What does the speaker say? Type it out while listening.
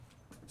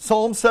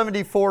Psalm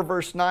 74,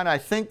 verse 9, I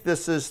think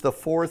this is the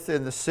fourth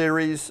in the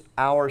series,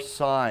 Our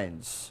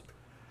Signs.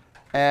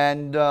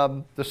 And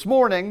this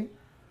morning,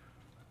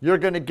 you're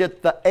going to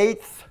get the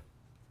eighth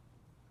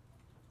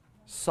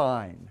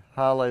sign.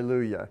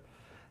 Hallelujah.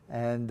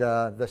 And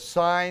the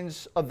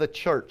signs of the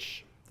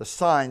church, the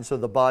signs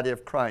of the body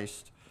of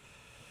Christ.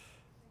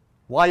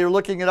 While you're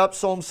looking it up,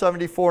 Psalm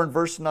 74 and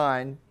verse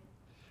 9,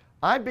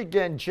 I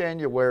began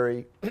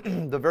January,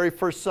 the very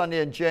first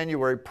Sunday in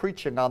January,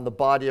 preaching on the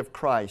body of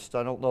Christ.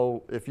 I don't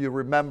know if you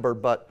remember,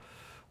 but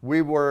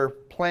we were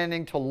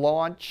planning to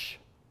launch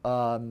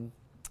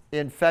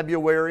in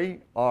February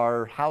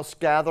our house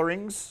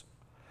gatherings,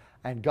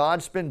 and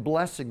God's been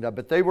blessing them.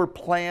 But they were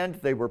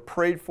planned, they were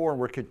prayed for, and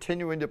we're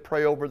continuing to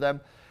pray over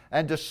them.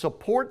 And to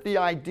support the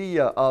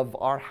idea of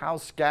our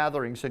house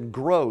gatherings and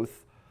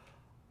growth,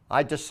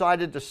 I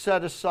decided to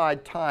set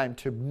aside time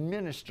to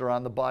minister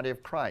on the body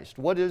of Christ.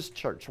 What is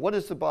church? What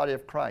is the body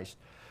of Christ?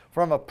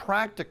 From a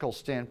practical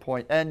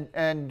standpoint,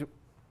 and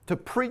to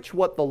preach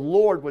what the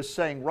Lord was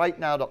saying right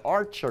now to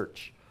our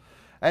church.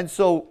 And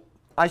so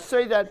I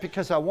say that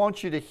because I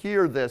want you to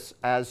hear this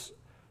as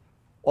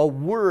a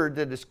word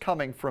that is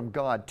coming from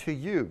God to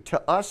you,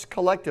 to us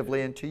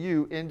collectively, and to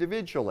you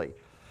individually,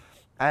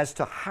 as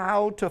to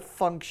how to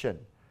function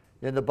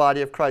in the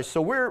body of Christ.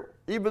 So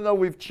even though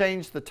we've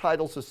changed the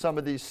titles of some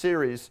of these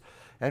series,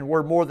 and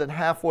we're more than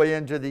halfway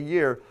into the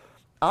year,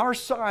 Our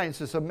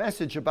Signs is a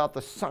message about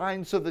the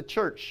signs of the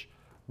church,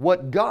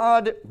 what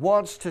God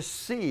wants to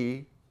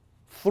see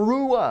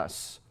through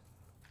us.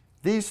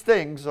 These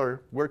things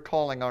we're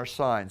calling our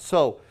signs.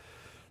 So,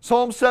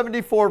 Psalm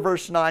 74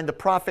 verse 9, the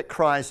prophet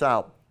cries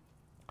out,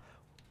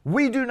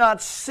 "We do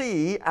not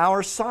see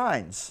our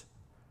signs.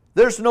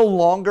 There's no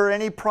longer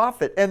any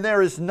prophet, and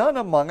there is none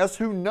among us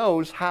who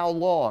knows how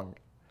long."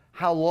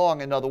 How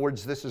long, in other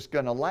words, this is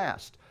going to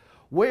last.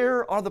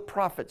 Where are the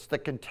prophets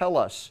that can tell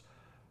us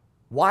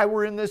why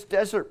we're in this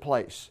desert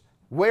place?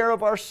 Where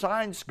have our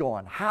signs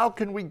gone? How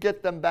can we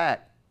get them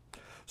back?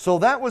 So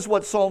that was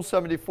what Psalm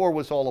 74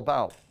 was all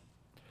about.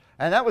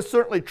 And that was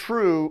certainly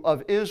true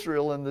of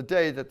Israel in the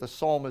day that the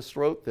psalmist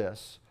wrote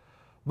this.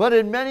 But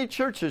in many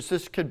churches,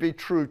 this could be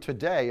true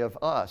today of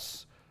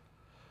us.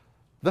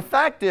 The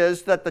fact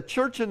is that the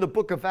church in the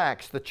book of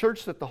Acts, the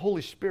church that the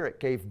Holy Spirit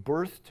gave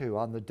birth to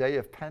on the day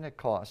of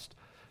Pentecost,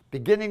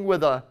 beginning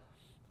with a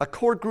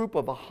core group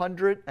of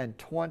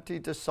 120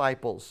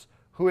 disciples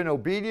who in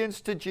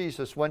obedience to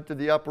Jesus went to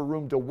the upper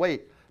room to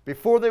wait.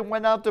 Before they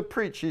went out to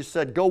preach, he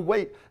said, "Go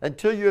wait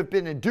until you have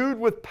been endued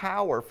with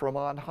power from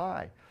on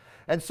high."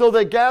 And so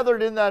they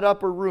gathered in that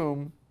upper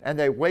room and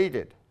they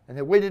waited. And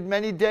they waited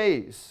many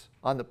days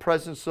on the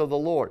presence of the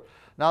Lord.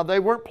 Now, they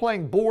weren't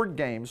playing board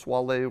games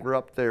while they were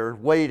up there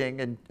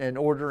waiting and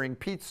ordering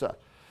pizza.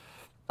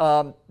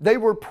 They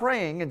were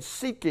praying and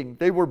seeking.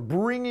 They were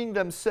bringing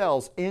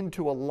themselves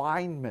into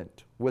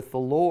alignment with the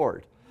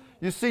Lord.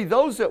 You see,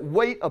 those that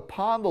wait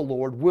upon the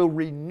Lord will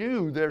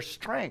renew their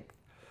strength.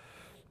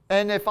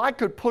 And if I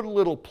could put a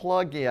little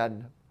plug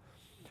in,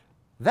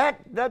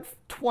 that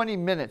 20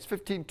 minutes,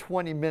 15,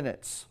 20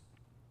 minutes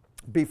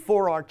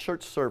before our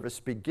church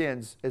service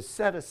begins is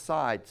set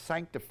aside,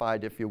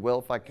 sanctified, if you will,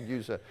 if I could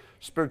use a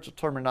spiritual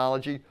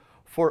terminology,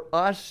 for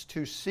us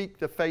to seek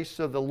the face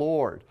of the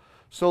Lord.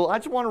 So I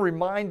just want to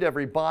remind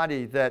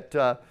everybody that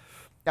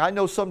I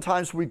know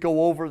sometimes we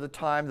go over the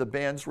time, the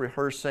band's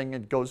rehearsing,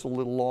 it goes a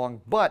little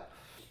long, but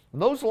when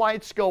those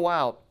lights go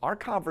out, our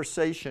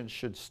conversation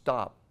should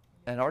stop,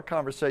 and our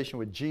conversation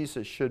with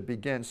Jesus should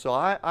begin. So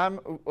I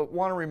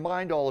want to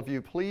remind all of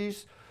you,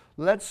 please,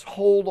 let's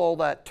hold all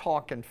that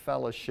talk and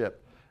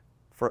fellowship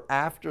for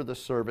after the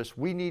service.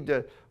 We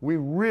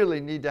really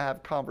need to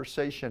have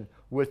conversation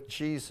with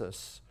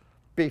Jesus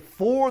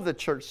before the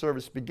church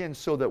service begins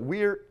so that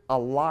we're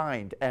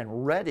aligned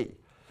and ready,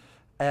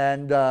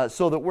 and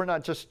so that we're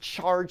not just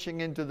charging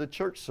into the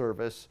church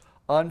service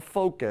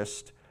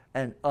unfocused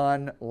and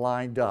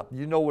unlined up.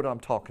 You know what I'm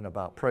talking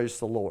about. Praise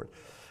the Lord.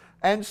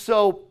 And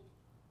so,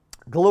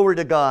 glory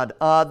to God.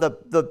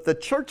 The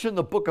church in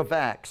the book of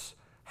Acts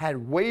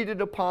had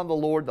waited upon the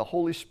Lord. The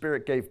Holy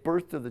Spirit gave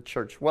birth to the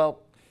church. Well,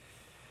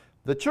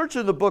 the church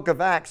in the book of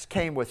Acts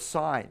came with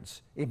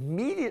signs.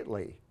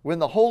 Immediately, when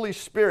the Holy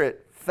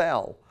Spirit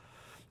fell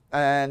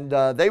and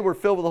they were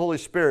filled with the Holy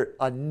Spirit,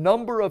 a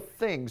number of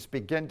things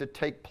began to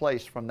take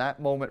place from that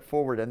moment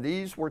forward. And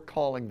these we're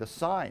calling the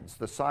signs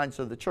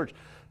of the church.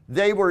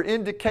 They were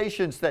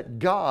indications that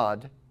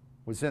God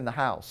was in the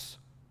house,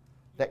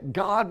 that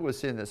God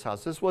was in this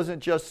house. This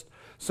wasn't just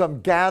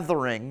some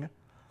gathering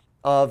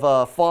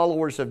of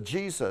followers of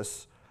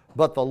Jesus,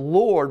 but the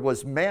Lord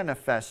was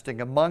manifesting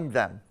among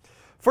them.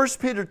 1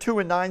 Peter 2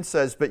 and 9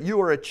 says, "But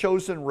you are a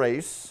chosen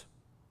race,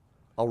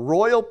 a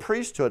royal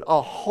priesthood,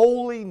 a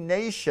holy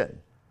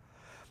nation,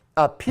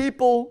 a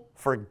people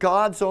for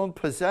God's own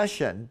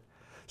possession,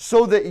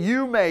 so that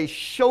you may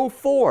show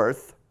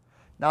forth,"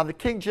 now the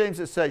King James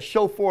it says,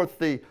 "show forth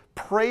the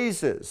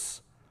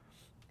praises."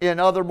 In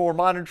other more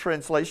modern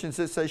translations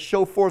it says,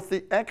 "show forth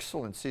the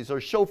excellencies,"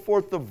 or "show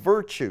forth the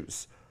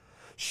virtues."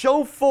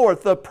 Show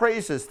forth the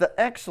praises, the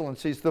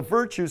excellencies, the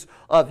virtues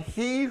of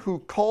He who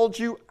called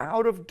you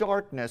out of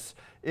darkness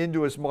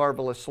into His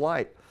marvelous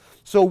light.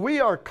 So we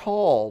are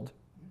called,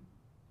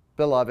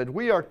 beloved,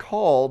 we are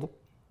called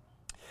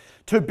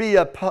to be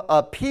a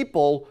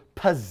people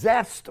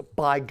possessed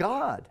by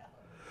God.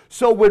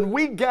 So when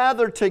we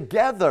gather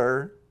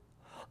together,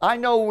 I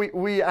know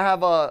we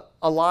have a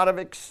lot of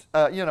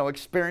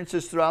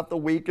experiences throughout the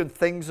week and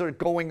things that are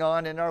going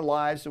on in our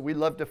lives, and we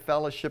love to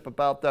fellowship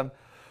about them.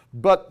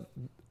 But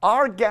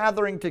our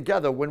gathering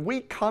together, when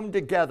we come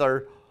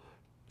together,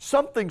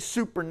 something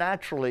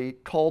supernaturally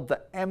called the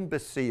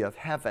embassy of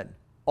heaven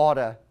ought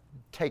to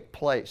take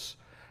place.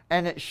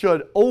 And it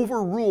should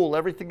overrule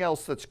everything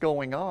else that's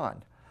going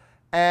on.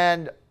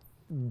 And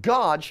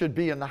God should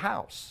be in the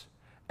house.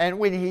 And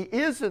when He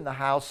is in the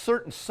house,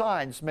 certain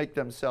signs make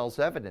themselves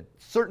evident.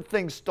 Certain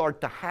things start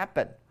to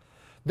happen.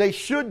 They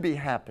should be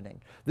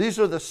happening. These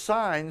are the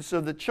signs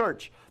of the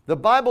church. The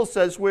Bible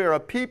says we are a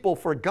people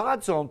for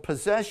God's own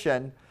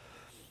possession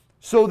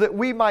so that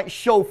we might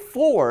show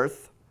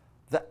forth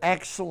the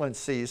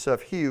excellencies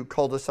of He who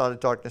called us out of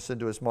darkness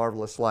into His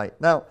marvelous light.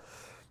 Now,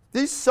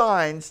 these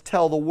signs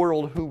tell the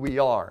world who we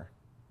are.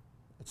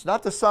 It's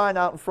not the sign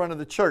out in front of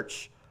the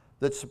church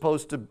that's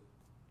supposed to,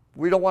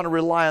 we don't want to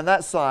rely on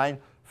that sign,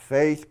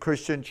 faith,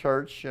 Christian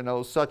church,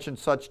 such and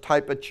such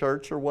type of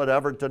church or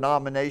whatever,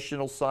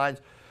 denominational signs.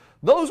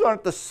 Those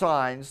aren't the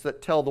signs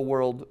that tell the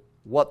world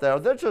what they are.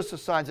 They're just the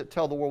signs that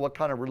tell the world what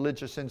kind of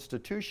religious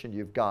institution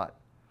you've got.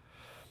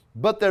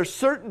 But there's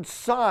certain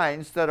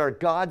signs that are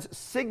God's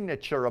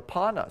signature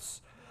upon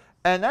us.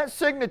 And that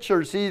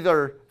signature is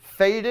either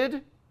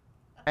faded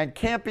and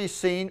can't be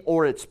seen,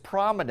 or it's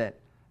prominent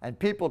and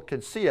people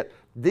can see it.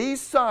 These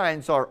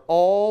signs are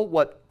all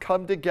what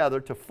come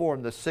together to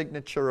form the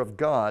signature of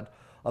God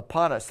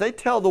upon us. They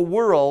tell the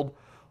world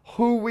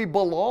who we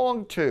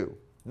belong to.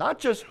 Not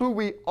just who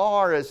we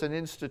are as an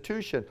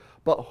institution,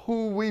 but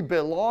who we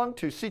belong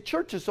to. See,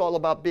 church is all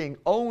about being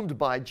owned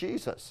by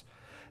Jesus.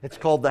 It's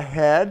called the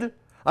head.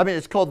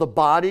 It's called the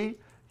body.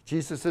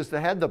 Jesus is the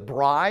head, the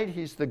bride.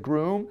 He's the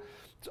groom.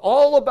 It's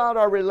all about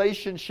our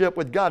relationship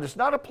with God. It's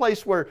not a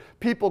place where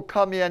people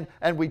come in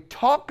and we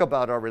talk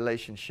about our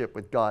relationship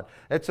with God.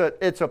 It's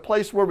a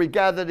place where we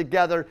gather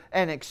together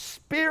and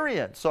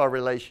experience our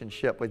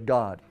relationship with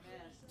God.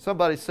 Amen.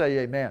 Somebody say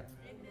amen.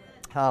 Amen.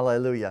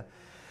 Hallelujah.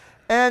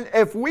 And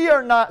if we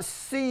are not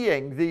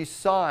seeing these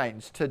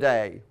signs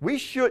today, we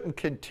shouldn't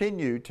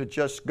continue to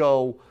just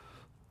go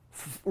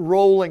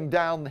rolling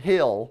down the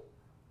hill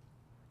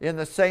in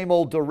the same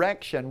old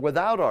direction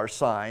without our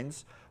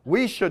signs.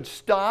 We should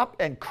stop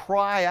and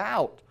cry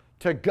out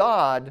to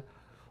God,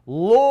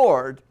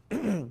 Lord,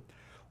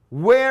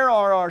 where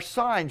are our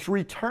signs?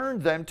 Return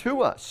them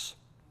to us.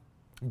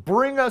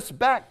 Bring us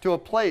back to a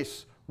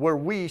place where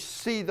we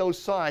see those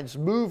signs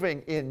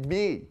moving in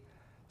me.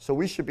 So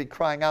we should be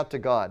crying out to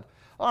God.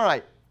 All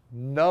right,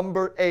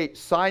 number 8,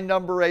 sign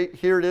number 8.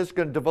 Here it is.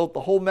 Going to devote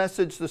the whole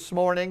message this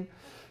morning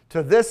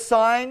to this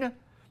sign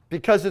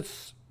because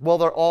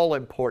they're all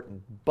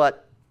important.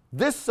 But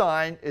this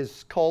sign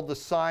is called the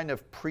sign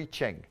of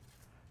preaching.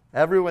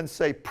 Everyone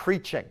say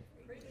preaching.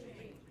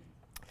 Preaching.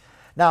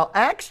 Now,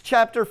 Acts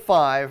chapter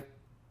 5,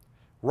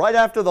 right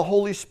after the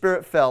Holy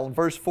Spirit fell, in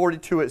verse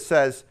 42 it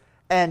says,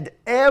 and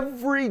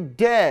every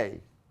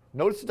day,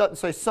 notice it doesn't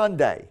say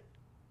Sunday,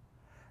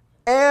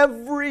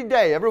 every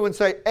day, everyone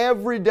say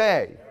every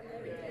day.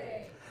 Every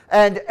day.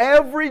 And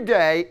every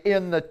day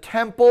in the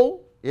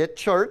temple, at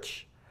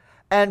church,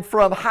 and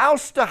from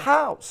house to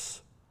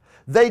house,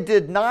 they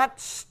did not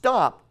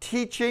stop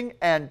teaching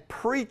and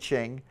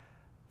preaching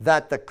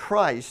that the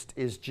Christ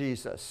is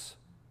Jesus.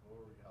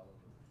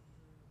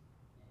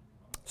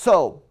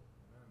 So,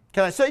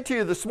 can I say to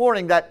you this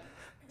morning that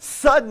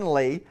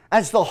suddenly,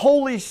 as the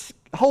Holy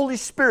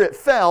Spirit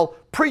fell,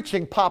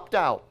 preaching popped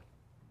out.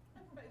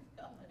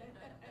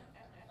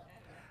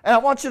 And I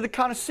want you to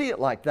kind of see it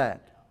like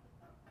that.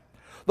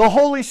 The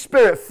Holy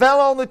Spirit fell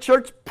on the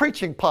church,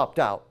 preaching popped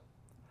out.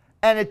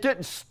 And it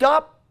didn't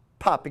stop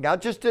popping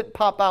out, just didn't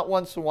pop out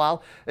once in a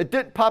while. It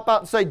didn't pop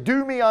out and say,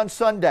 do me on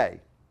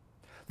Sunday.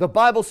 The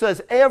Bible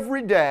says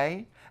every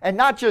day, and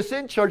not just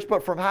in church,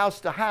 but from house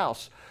to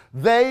house,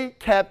 they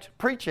kept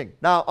preaching.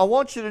 Now, I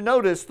want you to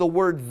notice the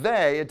word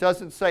they. It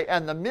doesn't say,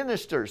 and the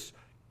ministers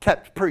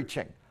kept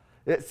preaching.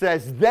 It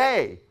says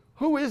they.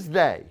 Who is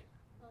they?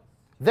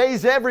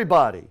 They's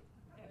everybody.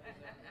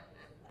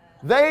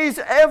 They's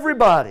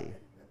everybody.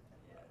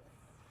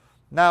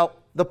 Now,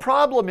 the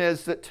problem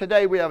is that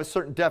today we have a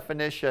certain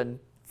definition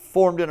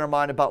formed in our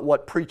mind about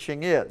what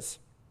preaching is.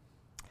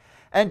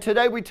 And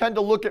today we tend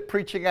to look at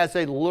preaching as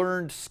a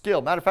learned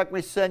skill. Matter of fact,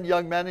 we send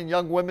young men and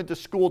young women to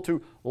school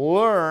to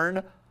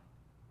learn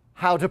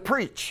how to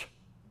preach.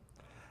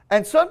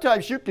 And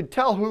sometimes you can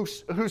tell who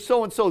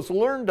so-and-so's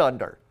learned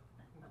under.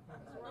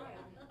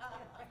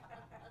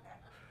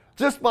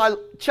 Just by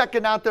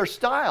checking out their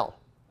style.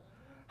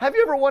 Have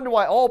you ever wondered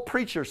why all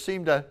preachers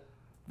seem to,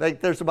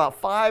 there's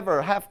about 5 or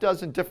a half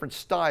dozen different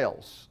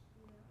styles.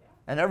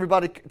 And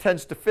everybody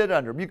tends to fit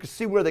under them. You can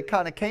see where they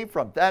kind of came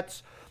from.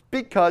 That's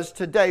because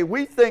today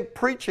we think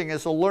preaching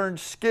is a learned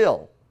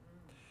skill.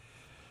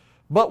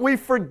 But we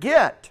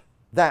forget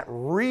that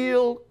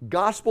real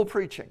gospel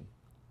preaching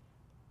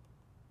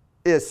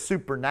is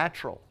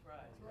supernatural.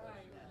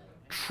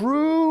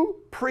 True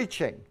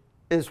preaching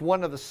is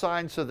one of the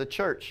signs of the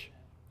church.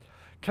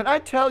 Can I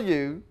tell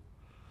you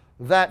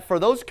that for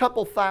those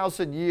couple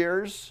thousand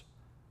years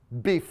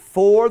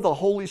before the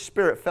Holy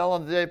Spirit fell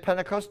on the day of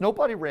Pentecost,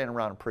 nobody ran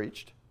around and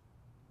preached.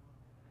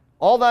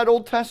 All that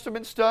Old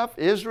Testament stuff,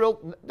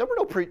 Israel, no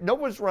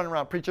one was running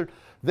around preaching.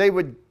 They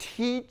would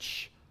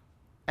teach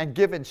and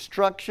give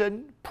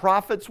instruction.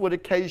 Prophets would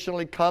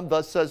occasionally come,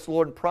 thus says the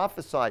Lord, and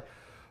prophesy.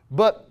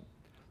 But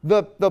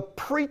the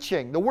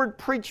preaching, the word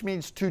preach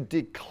means to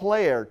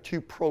declare,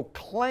 to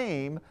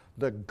proclaim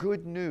the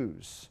good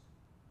news.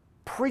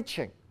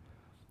 Preaching.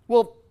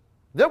 Well,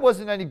 there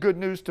wasn't any good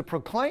news to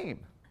proclaim.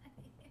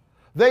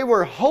 They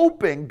were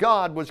hoping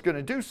God was going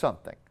to do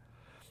something.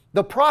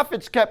 The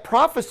prophets kept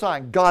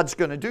prophesying God's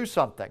going to do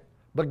something,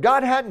 but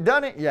God hadn't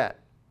done it yet.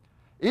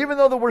 Even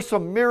though there were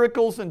some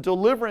miracles and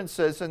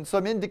deliverances and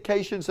some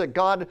indications that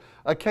God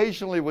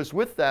occasionally was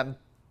with them,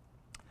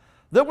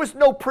 there was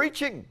no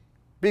preaching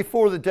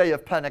before the day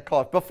of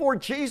Pentecost. Before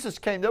Jesus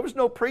came, there was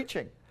no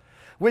preaching.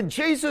 When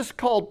Jesus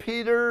called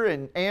Peter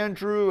and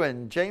Andrew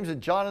and James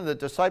and John and the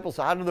disciples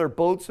out of their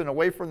boats and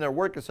away from their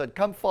work and said,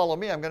 "Come follow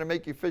me, I'm going to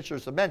make you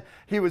fishers of men,"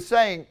 he was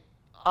saying,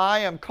 "I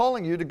am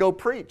calling you to go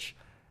preach."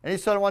 And he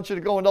said, "I want you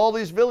to go into all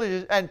these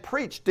villages and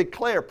preach,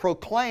 declare,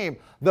 proclaim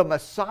the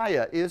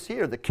Messiah is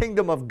here. The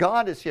kingdom of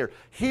God is here.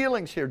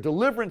 Healing's here.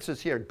 Deliverance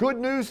is here. Good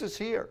news is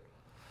here."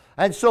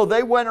 And so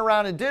they went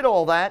around and did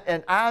all that.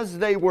 And as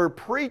they were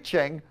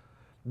preaching,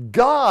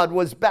 God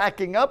was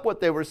backing up what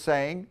they were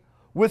saying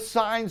with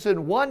signs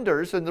and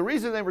wonders. And the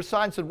reason they were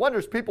signs and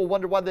wonders, people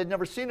wondered why they'd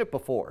never seen it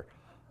before.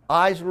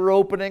 Eyes were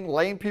opening,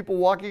 lame people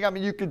walking. I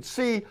mean, you could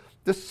see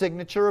the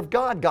signature of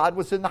God. God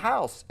was in the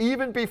house,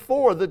 even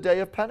before the day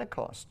of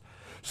Pentecost.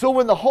 So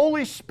when the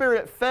Holy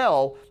Spirit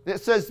fell, it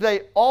says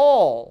they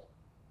all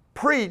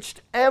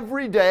preached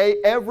every day,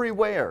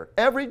 everywhere.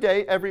 Every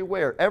day,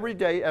 everywhere. Every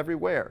day,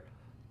 everywhere.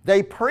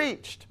 They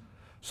preached.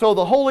 So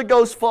the Holy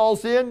Ghost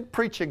falls in,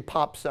 preaching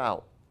pops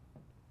out.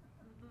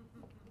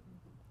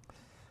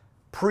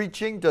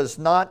 Preaching does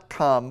not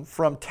come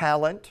from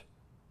talent.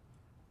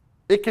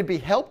 It can be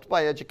helped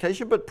by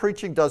education, but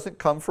preaching doesn't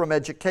come from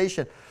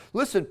education.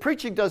 Listen,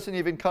 preaching doesn't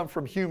even come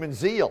from human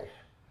zeal.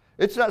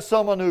 It's not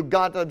someone who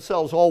got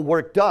themselves all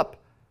worked up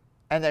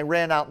and they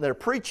ran out and they're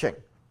preaching.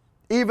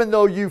 Even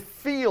though you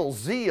feel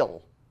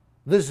zeal,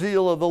 the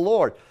zeal of the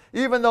Lord,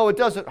 even though it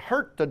doesn't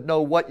hurt to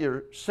know what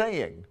you're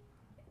saying.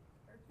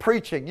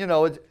 Preaching,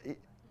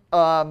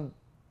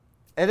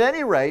 at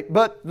any rate,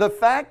 but the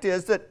fact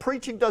is that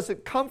preaching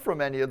doesn't come from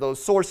any of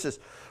those sources.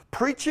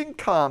 Preaching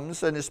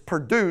comes and is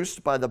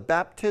produced by the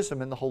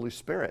baptism in the Holy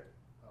Spirit.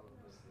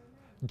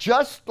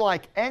 Just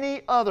like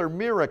any other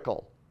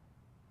miracle,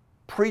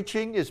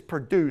 preaching is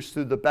produced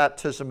through the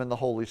baptism in the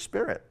Holy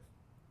Spirit.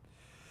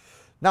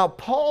 Now,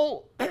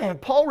 Paul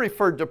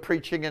referred to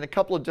preaching in a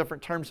couple of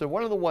different terms, and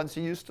one of the ones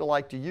he used to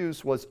like to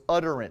use was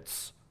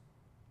utterance.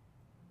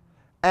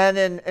 And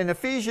in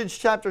Ephesians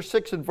chapter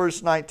 6 and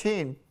verse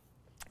 19,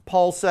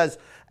 Paul says,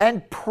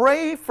 "And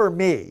pray for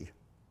me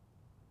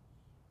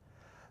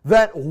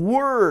that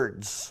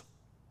words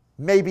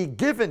may be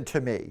given to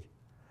me."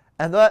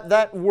 And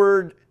that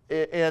word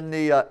in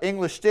the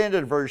English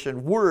Standard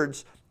Version,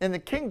 words, in the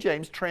King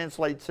James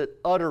translates it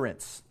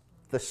utterance,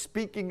 the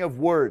speaking of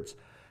words,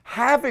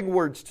 having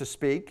words to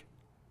speak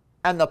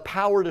and the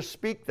power to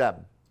speak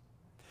them.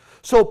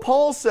 So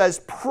Paul says,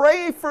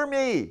 "Pray for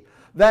me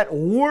that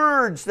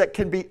words that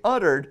can be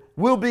uttered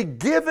will be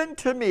given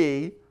to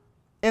me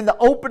in the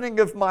opening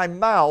of my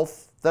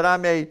mouth, that I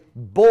may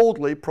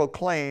boldly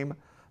proclaim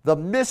the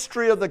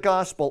mystery of the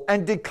gospel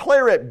and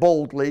declare it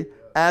boldly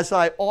as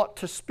I ought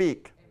to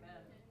speak." Amen.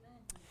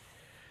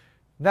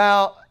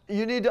 Now,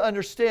 you need to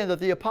understand that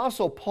the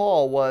Apostle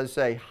Paul was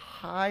a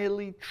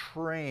highly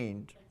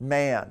trained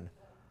man.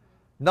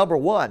 Number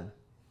one,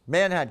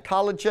 man had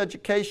college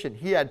education.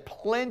 He had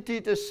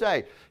plenty to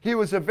say. He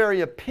was a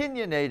very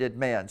opinionated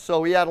man,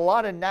 so he had a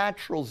lot of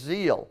natural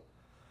zeal.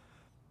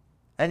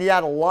 And he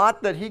had a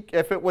lot that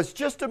if it was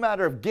just a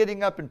matter of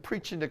getting up and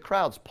preaching to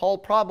crowds, Paul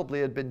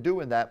probably had been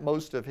doing that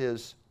most of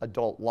his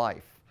adult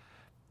life.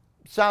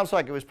 Sounds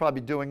like he was probably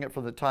doing it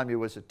from the time he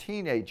was a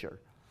teenager.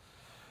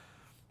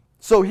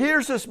 So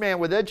here's this man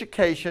with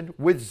education,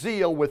 with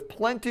zeal, with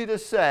plenty to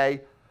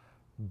say,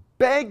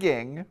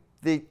 begging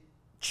the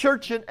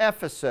church in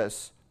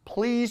Ephesus,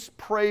 "Please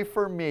pray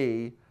for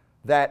me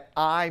that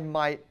I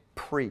might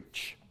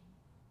preach."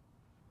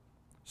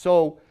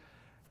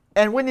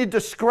 And when he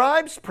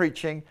describes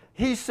preaching,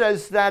 he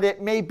says that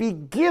it may be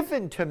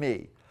given to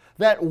me,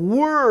 that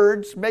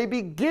words may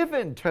be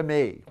given to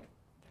me.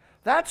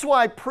 That's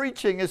why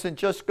preaching isn't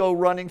just go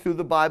running through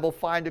the Bible,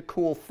 find a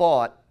cool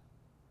thought,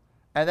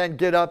 and then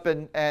get up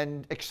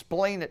and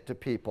explain it to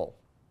people.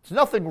 There's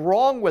nothing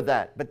wrong with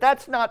that, but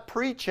that's not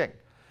preaching.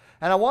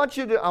 And I want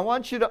you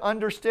to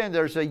understand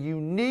there's a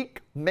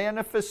unique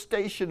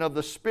manifestation of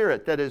the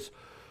Spirit that is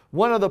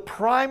one of the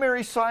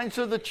primary signs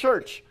of the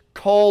church,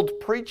 called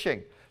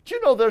preaching. Do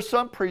you know there's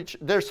some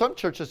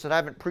churches that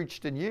haven't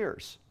preached in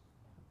years,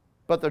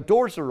 but their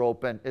doors are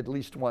open at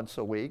least once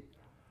a week.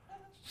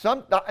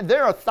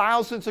 There are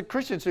thousands of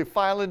Christians who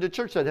file into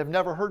church that have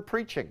never heard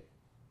preaching,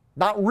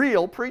 not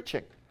real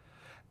preaching.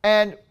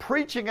 And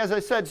preaching, as I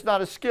said, is not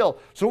a skill.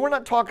 So we're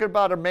not talking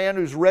about a man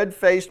who's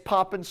red-faced,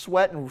 popping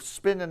sweat, and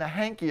spinning a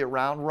hanky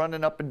around,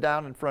 running up and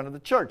down in front of the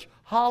church,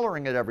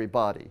 hollering at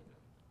everybody.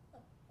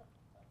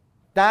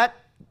 That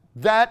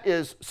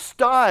is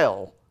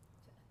style.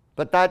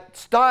 But that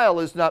style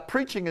is not,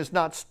 preaching is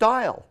not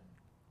style.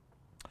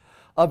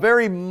 A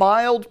very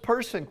mild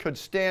person could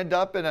stand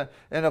up in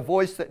a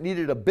voice that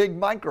needed a big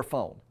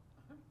microphone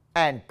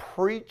and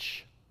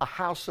preach a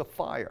house of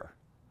fire.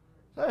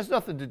 That has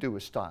nothing to do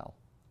with style.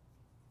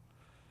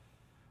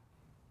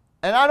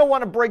 And I don't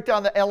want to break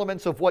down the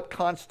elements of what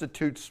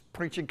constitutes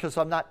preaching because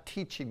I'm not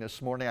teaching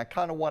this morning. I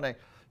kind of want to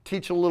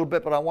teach a little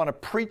bit, but I want to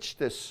preach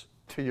this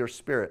to your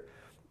spirit.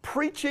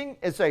 Preaching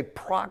is a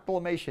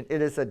proclamation.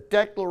 It is a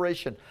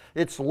declaration.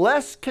 It's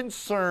less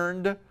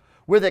concerned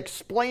with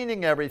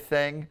explaining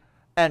everything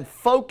and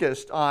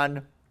focused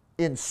on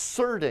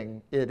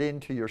inserting it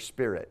into your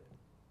spirit.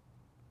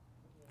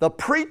 The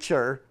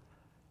preacher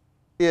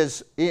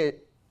is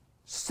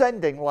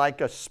sending like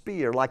a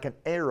spear, like an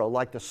arrow,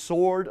 like the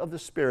sword of the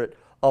Spirit,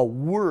 a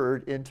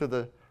word into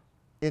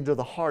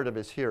the heart of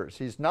his hearers.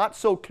 He's not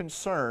so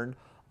concerned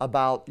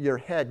about your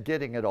head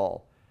getting it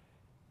all.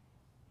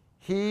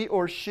 He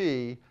or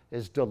she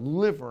is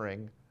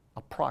delivering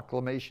a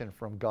proclamation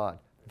from God.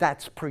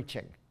 That's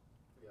preaching.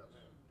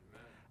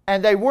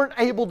 And they weren't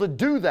able to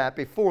do that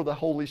before the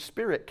Holy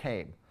Spirit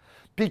came,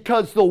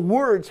 because the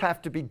words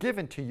have to be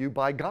given to you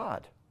by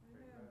God.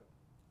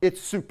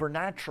 It's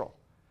supernatural.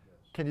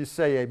 Can you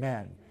say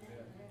amen?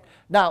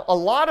 Now, a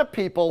lot of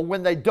people,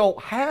 when they don't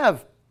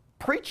have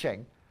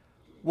preaching,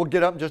 will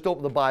get up and just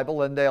open the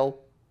Bible and they'll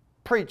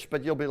preach,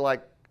 but you'll be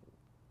like,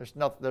 there's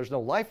no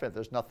life in it,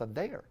 there's nothing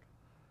there.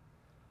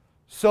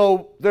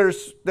 So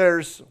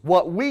there's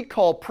what we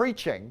call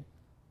preaching,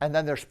 and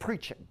then there's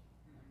preaching.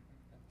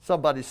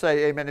 Somebody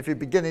say amen if you're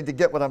beginning to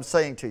get what I'm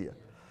saying to you.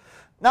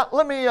 Now,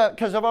 let me,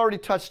 because I've already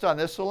touched on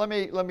this, so let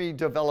me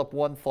develop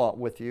one thought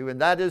with you, and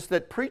that is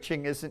that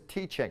preaching isn't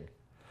teaching.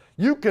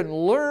 You can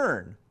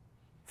learn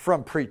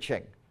from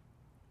preaching.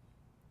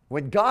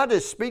 When God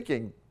is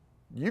speaking,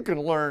 you can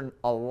learn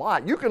a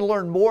lot. You can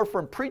learn more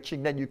from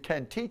preaching than you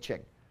can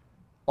teaching,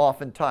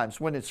 oftentimes,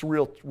 when it's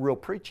real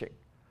preaching,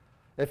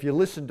 if you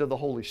listen to the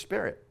Holy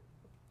Spirit.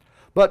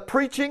 But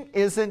preaching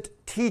isn't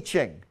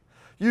teaching.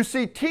 You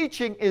see,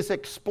 teaching is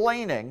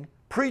explaining.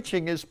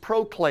 Preaching is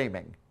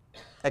proclaiming.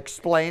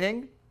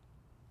 Explaining,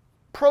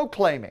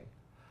 proclaiming.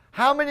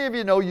 How many of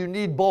you know you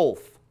need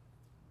both?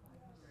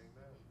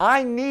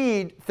 I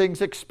need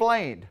things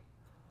explained,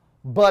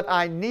 but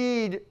I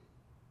need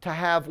to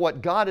have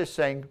what God is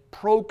saying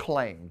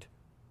proclaimed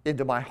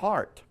into my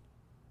heart.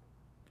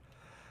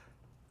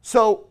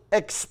 So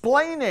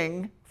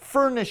explaining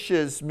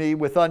furnishes me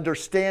with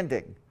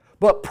understanding,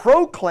 but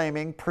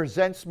proclaiming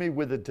presents me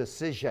with a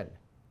decision.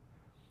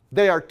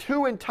 They are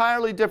two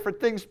entirely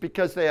different things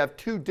because they have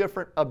two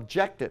different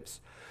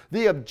objectives.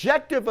 The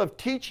objective of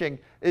teaching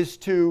is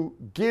to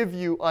give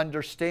you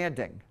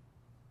understanding.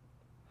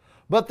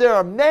 But there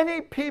are many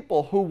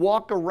people who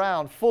walk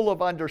around full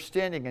of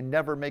understanding and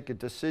never make a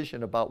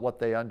decision about what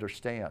they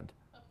understand.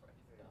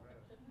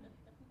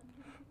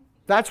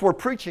 That's where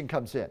preaching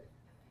comes in.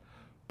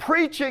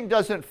 Preaching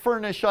doesn't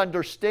furnish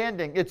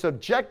understanding. Its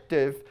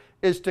objective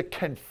is to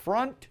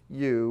confront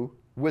you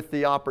with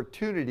the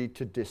opportunity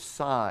to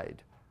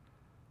decide.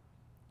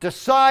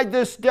 Decide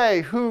this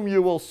day whom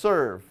you will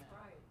serve.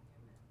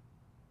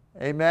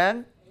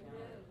 Amen?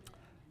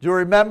 Do you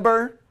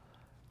remember?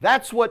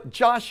 That's what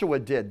Joshua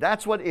did.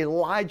 That's what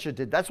Elijah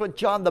did. That's what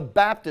John the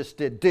Baptist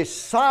did.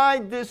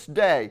 Decide this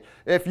day.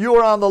 If you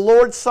are on the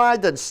Lord's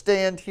side, then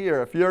stand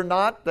here. If you're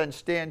not, then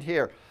stand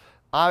here.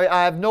 I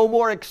have no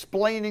more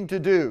explaining to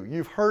do.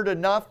 You've heard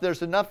enough.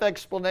 There's enough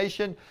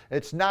explanation.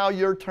 It's now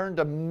your turn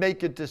to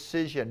make a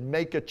decision,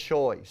 make a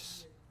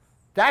choice.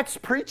 That's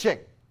preaching.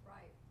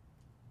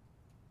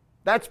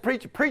 That's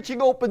preaching.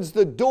 Preaching opens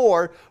the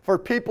door for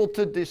people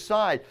to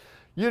decide.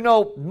 You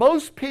know,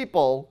 most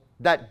people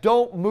that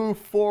don't move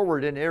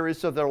forward in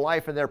areas of their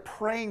life, and they're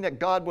praying that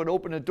God would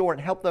open a door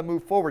and help them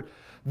move forward,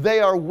 they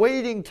are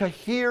waiting to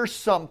hear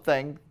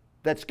something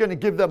that's going to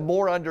give them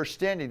more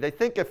understanding. They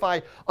think if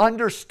I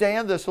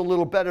understand this a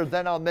little better,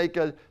 then I'll make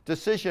a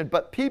decision.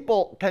 But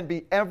people can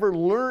be ever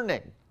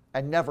learning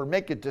and never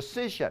make a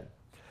decision.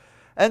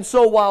 And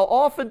so while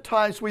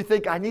oftentimes we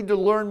think, I need to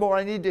learn more,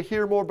 I need to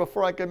hear more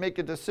before I can make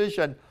a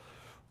decision,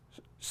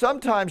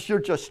 sometimes you're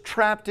just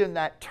trapped in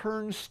that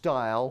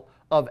turnstile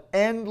of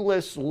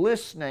endless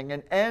listening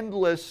and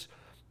endless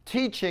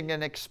teaching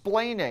and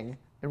explaining.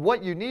 And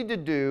what you need to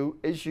do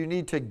is you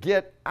need to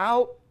get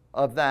out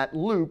of that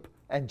loop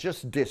and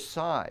just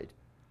decide.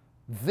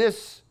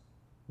 This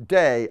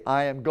day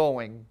I am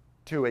going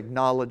to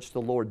acknowledge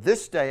the Lord.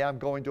 This day I'm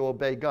going to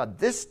obey God.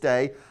 This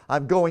day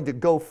I'm going to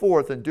go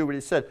forth and do what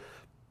He said.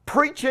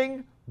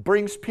 Preaching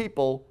brings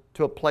people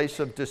to a place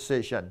of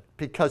decision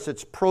because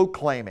it's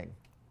proclaiming.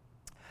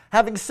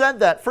 Having said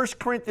that, 1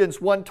 Corinthians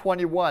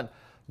 1:21,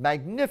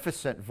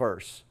 magnificent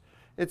verse.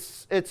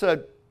 It's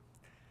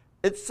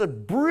a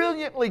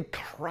brilliantly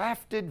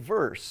crafted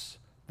verse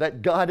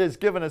that God has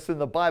given us in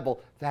the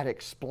Bible that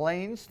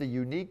explains the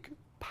unique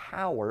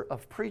power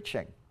of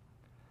preaching.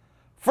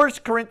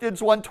 1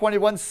 Corinthians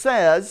 1:21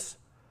 says,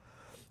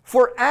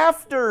 "For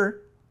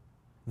after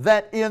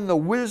that in the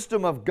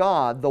wisdom of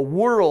God, the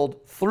world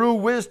through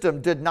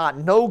wisdom did not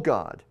know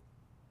God."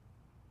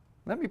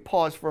 Let me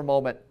pause for a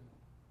moment.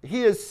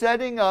 He is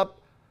setting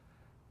up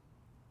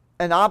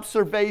an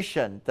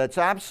observation that's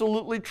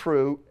absolutely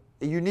true.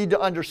 You need to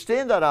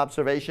understand that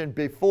observation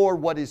before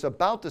what he's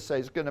about to say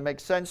is going to make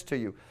sense to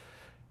you.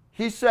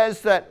 He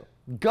says that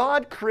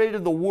God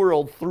created the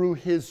world through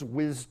His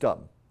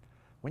wisdom.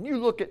 When you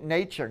look at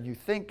nature and you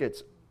think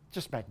it's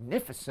just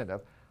magnificent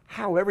of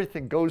how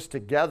everything goes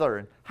together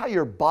and how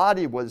your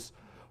body was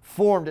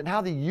formed and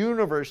how the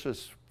universe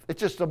was, it's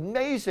just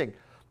amazing.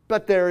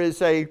 But there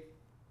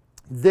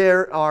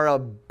are a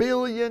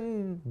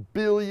billion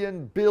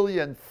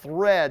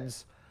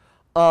threads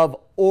of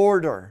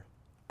order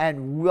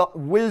and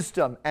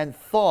wisdom and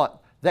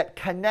thought that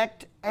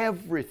connect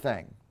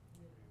everything.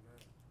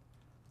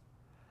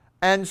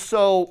 And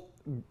so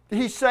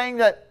he's saying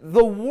that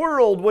the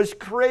world was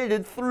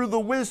created through the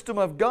wisdom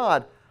of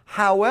God.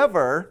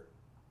 However,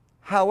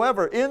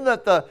 in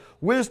that the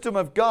wisdom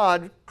of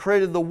God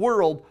created the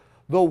world,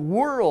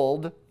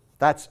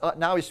 that's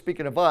now he's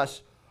speaking of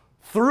us,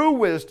 through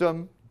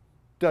wisdom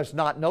does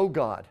not know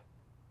God.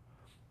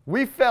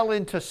 We fell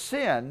into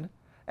sin,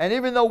 and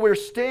even though we're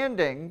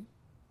standing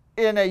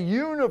in a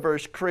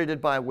universe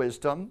created by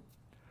wisdom,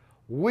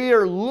 we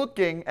are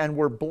looking and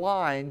we're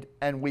blind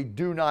and we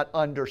do not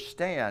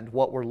understand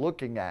what we're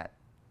looking at.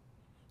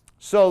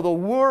 So the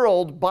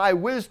world by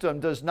wisdom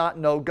does not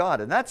know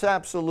God, and that's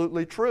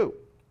absolutely true.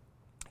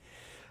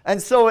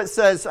 And so it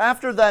says,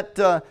 after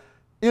that,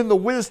 in the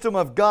wisdom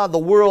of God, the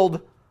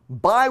world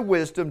by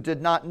wisdom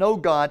did not know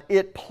God.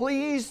 It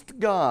pleased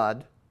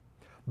God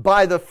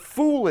by the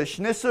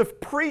foolishness of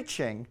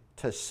preaching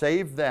to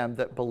save them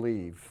that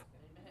believe.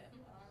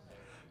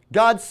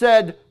 God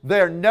said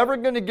they're never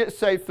going to get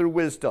saved through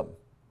wisdom.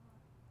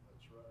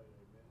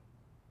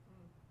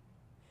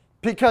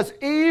 Because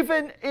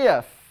even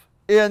if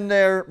in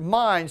their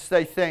minds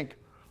they think,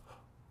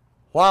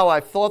 wow,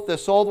 I've thought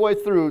this all the way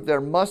through,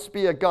 there must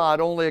be a God,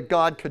 only a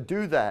God could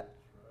do that.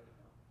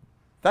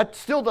 That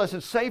still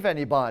doesn't save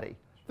anybody.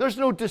 There's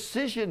no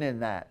decision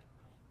in that.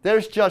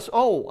 There's just,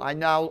 I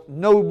now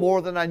know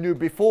more than I knew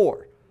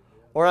before.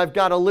 Or I've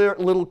got a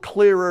little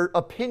clearer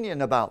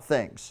opinion about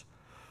things.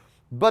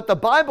 But the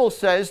Bible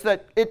says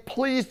that it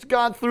pleased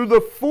God through the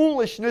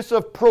foolishness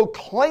of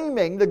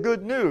proclaiming the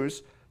good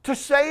news to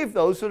save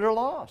those that are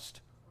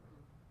lost.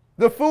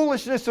 The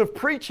foolishness of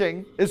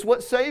preaching is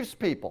what saves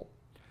people.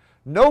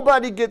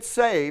 Nobody gets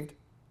saved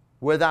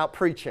without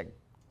preaching.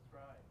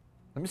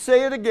 Let me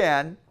say it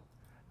again.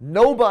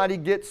 Nobody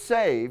gets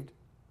saved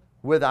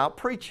without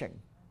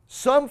preaching.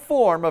 Some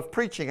form of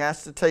preaching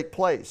has to take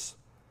place.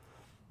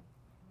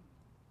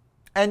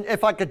 And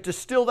if I could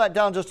distill that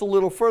down just a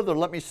little further,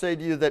 let me say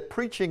to you that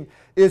preaching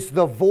is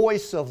the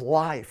voice of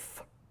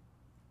life,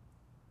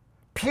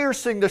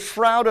 piercing the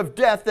shroud of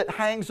death that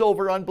hangs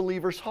over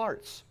unbelievers'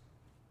 hearts.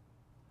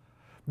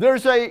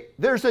 There's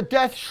a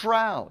death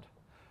shroud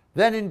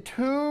that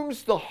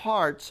entombs the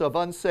hearts of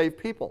unsaved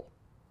people.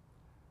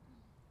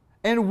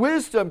 And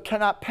wisdom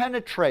cannot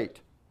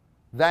penetrate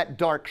that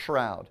dark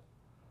shroud.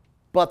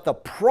 But the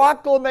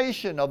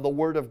proclamation of the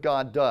Word of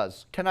God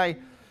does.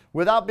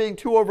 Without being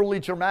too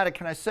overly dramatic,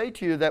 can I say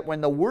to you that when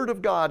the Word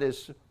of God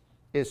is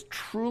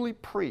truly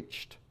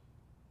preached,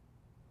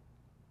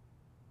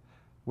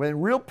 when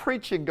real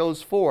preaching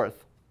goes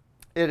forth,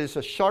 it is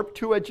a sharp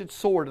two-edged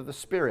sword of the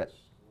Spirit.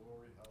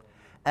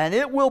 And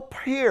it will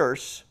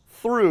pierce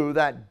through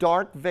that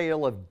dark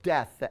veil of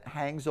death that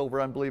hangs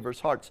over unbelievers'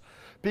 hearts.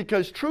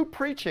 Because true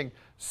preaching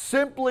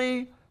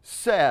simply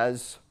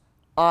says,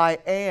 I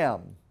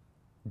am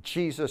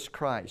Jesus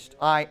Christ.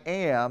 I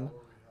am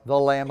the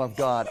Lamb of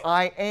God.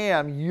 I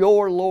am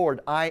your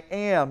Lord. I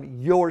am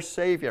your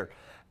Savior.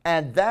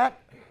 And that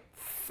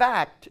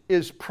fact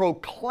is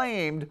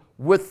proclaimed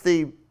with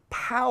the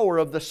power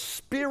of the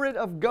Spirit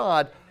of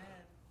God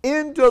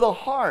into the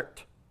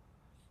heart.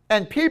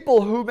 And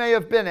people who may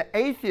have been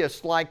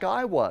atheists like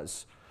I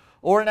was,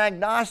 or an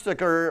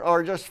agnostic,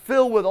 or just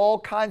filled with all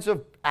kinds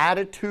of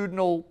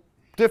attitudinal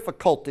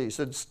difficulties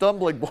and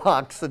stumbling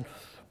blocks and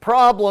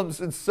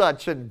problems and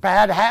such, and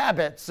bad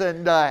habits,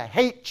 and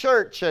hate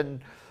church,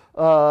 and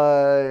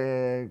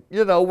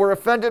we're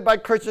offended by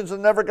Christians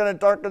and never going to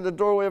darken the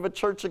doorway of a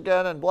church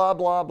again, and blah,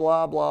 blah,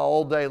 blah, blah,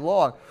 all day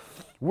long.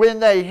 When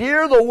they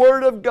hear the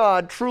Word of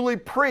God truly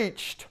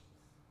preached,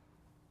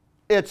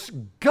 it's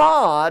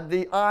God,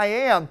 the I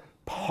am,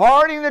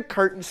 parting the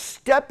curtain,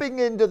 stepping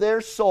into their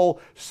soul,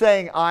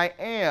 saying, I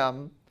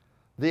am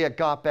the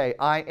agape.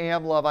 I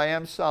am love, I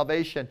am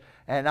salvation,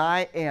 and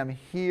I am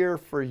here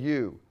for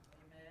you.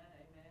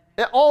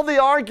 Amen. All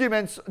the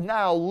arguments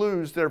now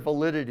lose their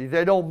validity.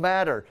 They don't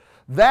matter.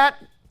 That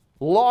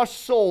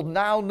lost soul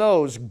now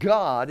knows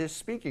God is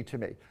speaking to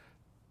me.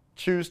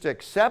 Choose to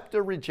accept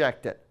or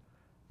reject it.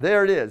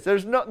 There it is.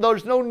 There's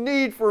no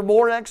need for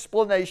more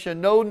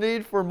explanation, no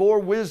need for more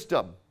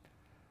wisdom.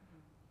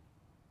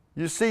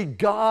 You see,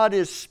 God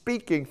is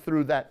speaking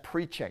through that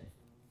preaching.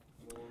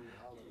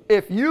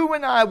 If you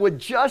and I would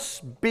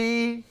just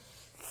be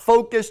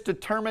focused,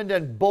 determined,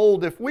 and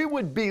bold, if we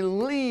would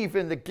believe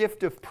in the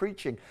gift of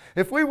preaching,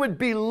 if we would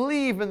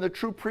believe in the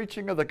true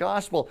preaching of the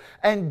gospel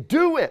and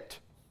do it,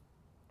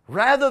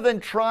 rather than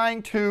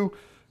trying to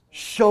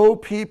show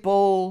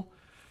people,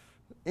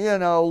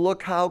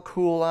 look how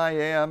cool I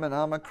am and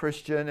I'm a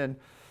Christian, and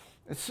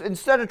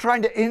instead of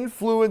trying to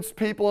influence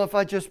people, if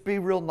I just be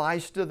real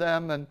nice to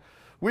them, and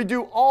we'll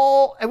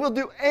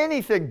do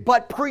anything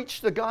but preach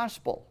the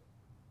gospel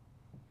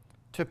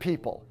to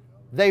people.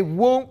 They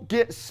won't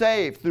get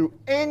saved through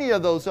any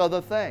of those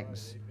other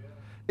things.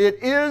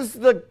 It is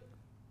the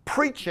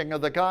preaching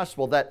of the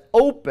gospel that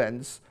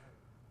opens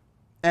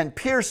and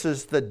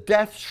pierces the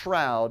death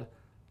shroud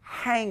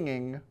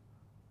hanging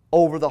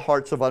over the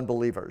hearts of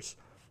unbelievers.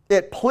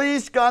 It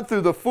pleased God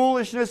through the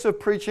foolishness of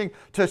preaching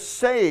to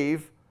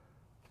save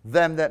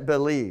them that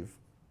believe.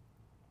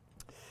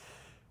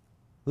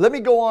 Let me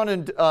go on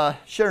and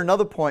share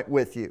another point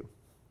with you.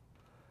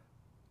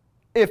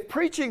 If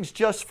preaching's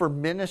just for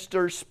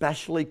ministers,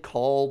 specially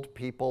called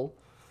people,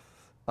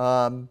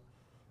 then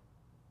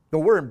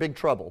we're in big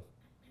trouble.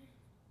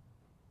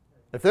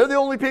 If they're the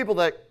only people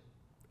that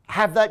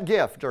have that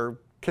gift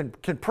or can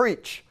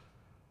preach,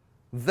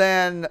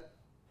 then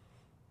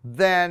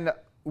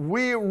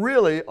we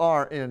really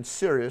are in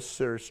serious,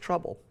 serious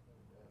trouble.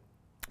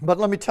 But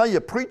let me tell you,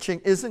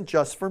 preaching isn't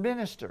just for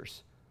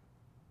ministers.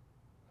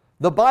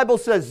 The Bible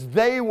says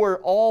they were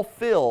all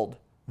filled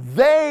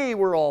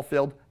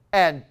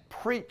and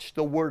preached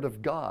the Word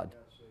of God.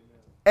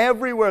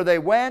 Everywhere they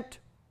went,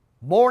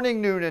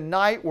 morning, noon, and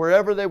night,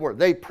 wherever they were,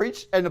 they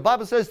preached, and the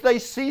Bible says they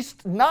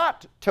ceased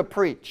not to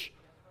preach.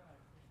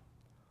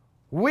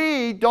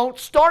 We don't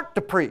start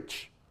to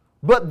preach,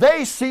 but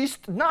they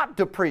ceased not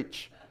to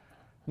preach.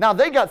 Now,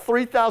 they got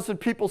 3,000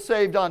 people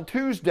saved on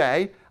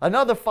Tuesday,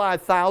 another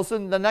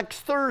 5,000 the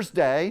next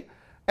Thursday,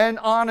 and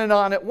on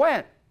it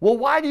went. Well,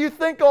 why do you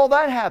think all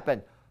that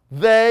happened?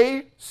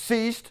 They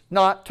ceased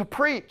not to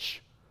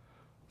preach.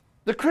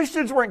 The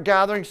Christians weren't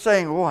gathering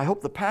saying, oh, I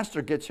hope the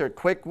pastor gets here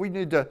quick.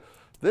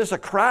 There's a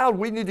crowd,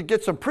 we need to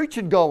get some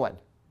preaching going.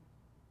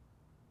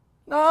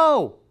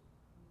 No.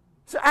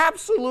 It's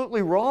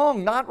absolutely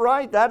wrong, not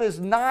right. That is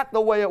not the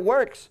way it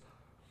works.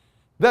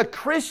 The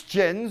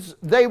Christians,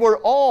 they were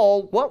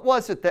all, what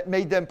was it that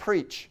made them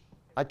preach?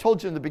 I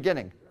told you in the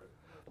beginning.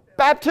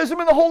 Baptism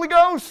in the Holy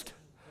Ghost.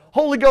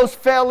 Holy Ghost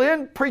fell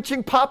in,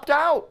 preaching popped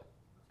out.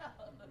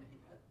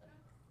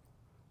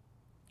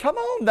 Come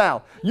on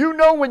now.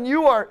 When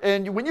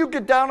you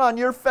get down on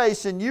your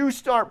face and you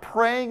start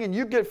praying and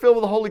you get filled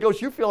with the Holy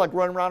Ghost, you feel like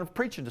running around and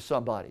preaching to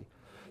somebody.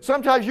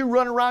 Sometimes you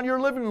run around your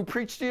living room and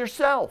preach to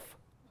yourself.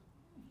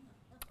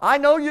 I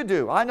know you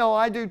do. I know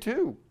I do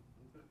too.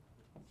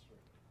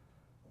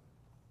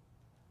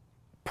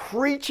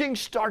 Preaching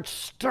starts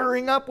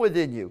stirring up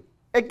within you.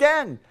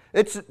 Again,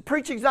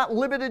 preaching's not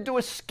limited to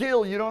a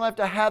skill. You don't have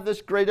to have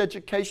this great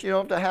education. You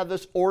don't have to have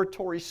this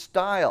oratory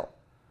style.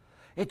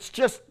 It's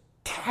just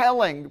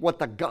telling what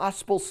the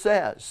gospel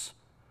says.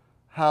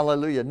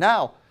 Hallelujah.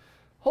 Now,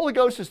 Holy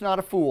Ghost is not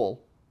a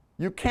fool.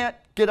 You can't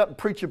get up and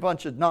preach a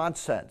bunch of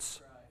nonsense.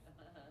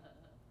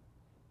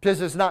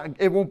 Because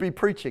it won't be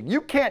preaching. You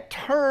can't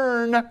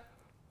turn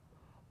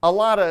a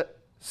lot of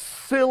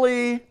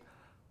silly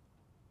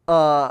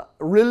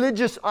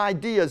religious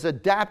ideas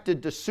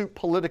adapted to suit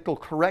political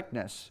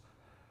correctness.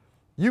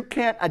 You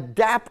can't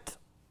adapt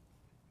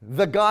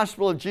the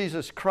gospel of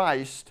Jesus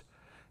Christ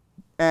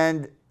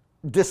and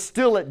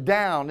distill it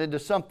down into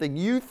something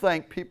you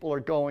think people are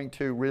going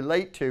to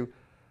relate to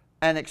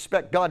and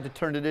expect God to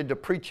turn it into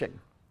preaching.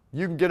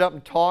 You can get up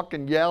and talk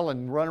and yell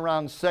and run around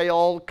and say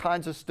all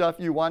kinds of stuff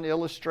you want,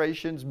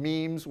 illustrations,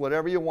 memes,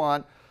 whatever you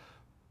want.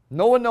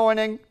 No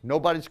anointing,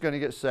 nobody's going to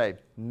get saved.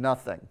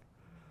 Nothing.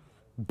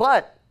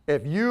 But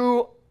if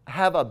you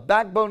have a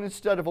backbone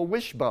instead of a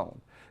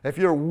wishbone, if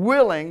you're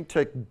willing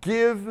to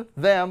give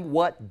them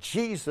what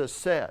Jesus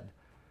said,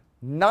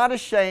 not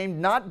ashamed,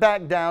 not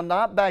back down,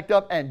 not backed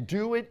up, and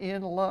do it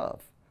in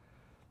love,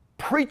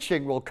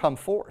 preaching will come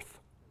forth.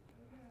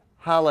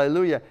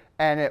 Hallelujah.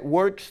 And it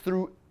works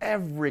through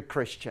every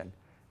Christian,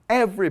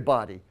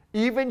 everybody,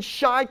 even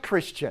shy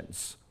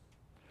Christians.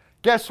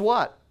 Guess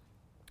what?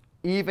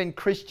 Even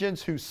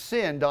Christians who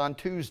sinned on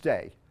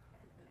Tuesday.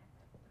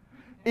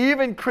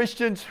 Even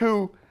Christians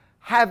who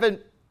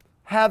haven't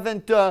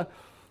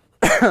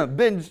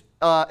been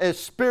as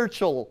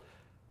spiritual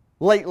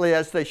lately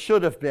as they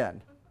should have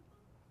been.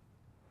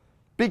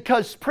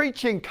 Because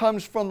preaching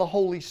comes from the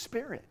Holy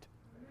Spirit.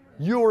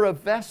 You're a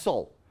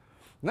vessel.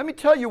 Let me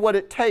tell you what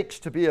it takes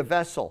to be a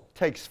vessel. It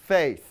takes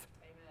faith.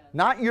 Amen.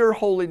 Not your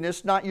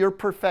holiness, not your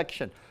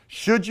perfection.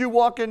 Should you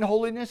walk in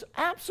holiness?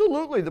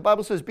 Absolutely. The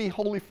Bible says, be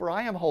holy for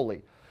I am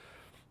holy.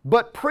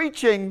 But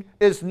preaching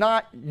is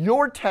not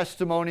your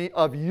testimony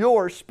of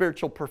your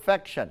spiritual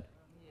perfection.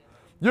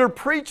 Your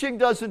preaching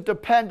doesn't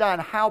depend on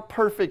how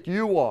perfect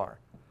you are.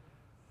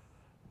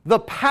 The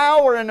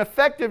power and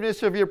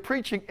effectiveness of your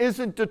preaching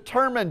isn't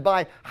determined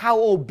by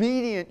how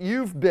obedient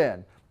you've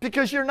been,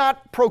 because you're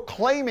not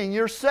proclaiming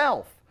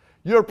yourself.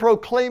 You're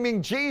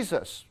proclaiming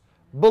Jesus.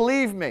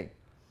 Believe me,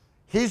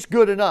 He's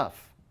good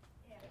enough.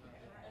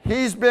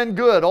 He's been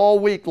good all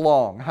week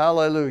long.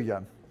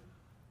 Hallelujah.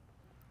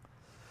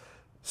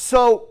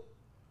 So,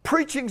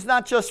 preaching's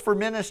not just for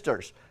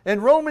ministers. In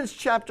Romans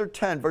chapter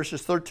 10,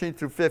 verses 13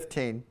 through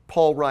 15,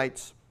 Paul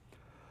writes,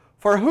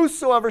 "For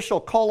whosoever shall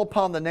call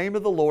upon the name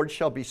of the Lord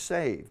shall be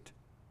saved.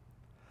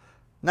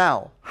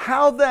 Now,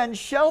 how then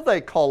shall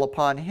they call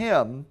upon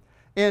Him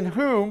in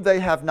whom they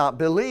have not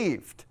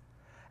believed?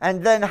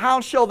 And then how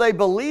shall they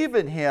believe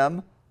in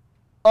Him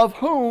of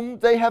whom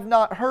they have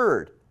not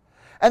heard?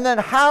 And then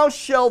how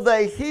shall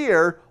they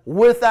hear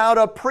without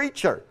a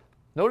preacher?"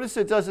 Notice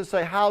it doesn't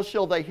say, how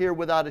shall they hear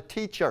without a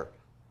teacher?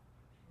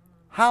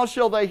 How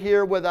shall they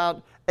hear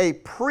without a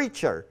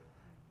preacher?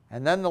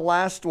 And then the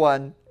last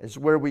one is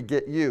where we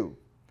get you.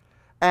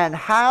 And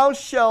how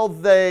shall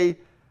they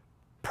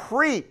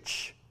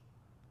preach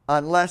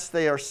unless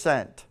they are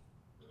sent?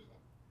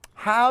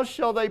 How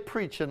shall they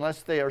preach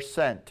unless they are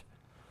sent?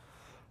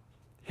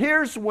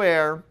 Here's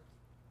where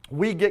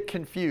we get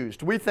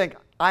confused. We think,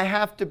 I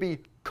have to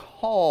be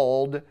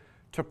called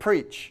to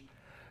preach.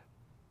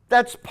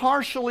 That's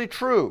partially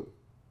true,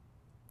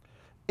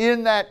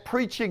 in that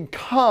preaching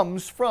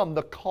comes from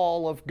the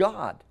call of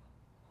God.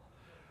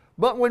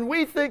 But when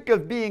we think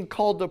of being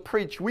called to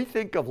preach, we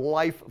think of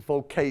life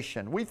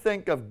vocation. We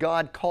think of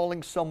God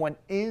calling someone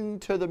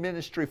into the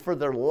ministry for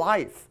their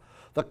life.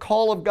 The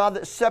call of God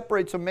that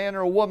separates a man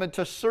or a woman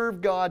to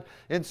serve God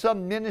in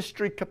some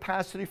ministry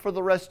capacity for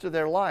the rest of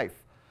their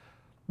life.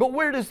 But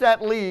where does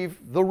that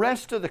leave the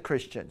rest of the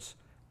Christians?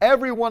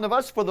 Every one of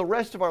us for the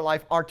rest of our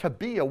life are to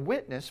be a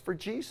witness for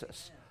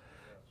Jesus.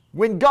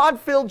 When God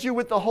filled you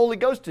with the Holy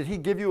Ghost, did He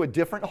give you a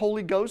different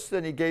Holy Ghost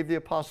than He gave the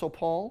Apostle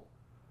Paul?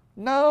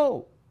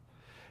 No.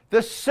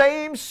 The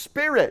same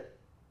Spirit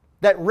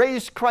that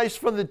raised Christ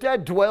from the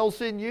dead dwells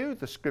in you,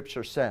 the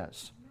Scripture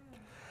says.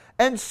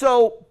 And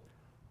so,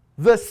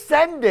 the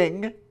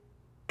sending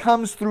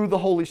comes through the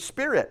Holy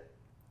Spirit.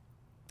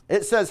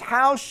 It says,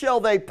 how shall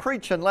they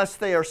preach unless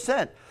they are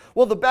sent?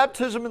 Well, the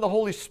baptism in the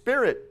Holy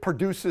Spirit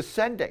produces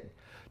sending.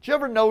 Did you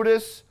ever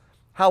notice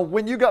how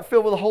when you got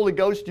filled with the Holy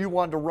Ghost, you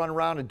wanted to run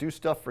around and do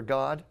stuff for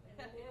God?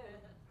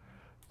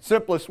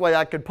 Simplest way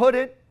I could put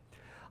it.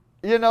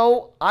 You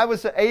know, I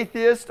was an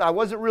atheist. I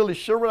wasn't really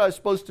sure what I was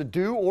supposed to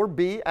do or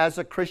be as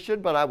a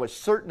Christian, but I was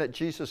certain that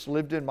Jesus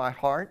lived in my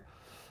heart,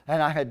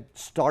 and I had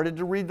started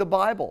to read the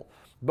Bible.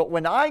 But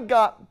when I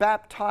got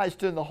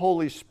baptized in the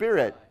Holy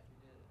Spirit,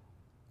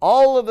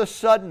 all of a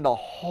sudden the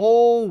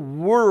whole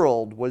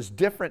world was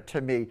different to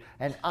me,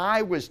 and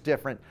I was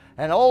different.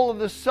 And all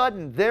of a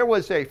sudden there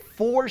was a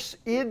force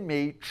in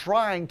me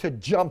trying to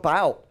jump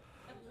out,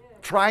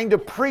 trying to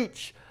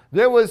preach.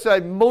 There was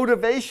a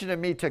motivation in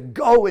me to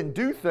go and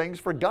do things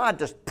for God,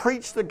 to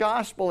preach the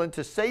gospel and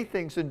to say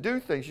things and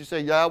do things. You say,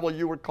 yeah, well,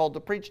 you were called to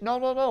preach. No,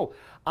 no, no.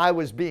 I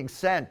was being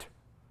sent.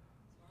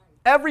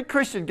 Every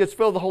Christian gets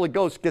filled with the Holy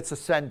Ghost, gets a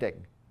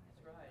sending.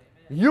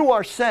 You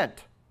are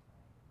sent.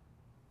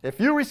 If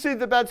you receive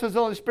the baptism of the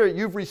Holy Spirit,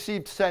 you've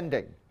received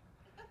sending.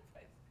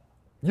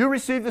 You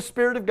receive the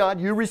Spirit of God,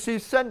 you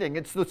receive sending.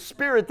 It's the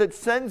Spirit that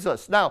sends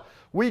us. Now,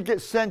 we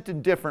get sent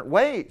in different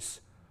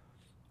ways.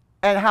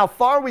 And how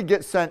far we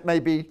get sent may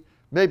be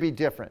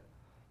different.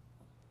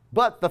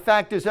 But the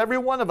fact is, every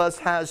one of us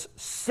has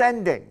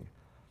sending.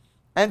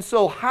 And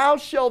so how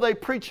shall they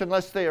preach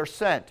unless they are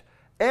sent?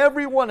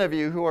 Every one of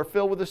you who are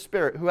filled with the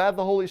Spirit, who have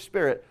the Holy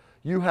Spirit,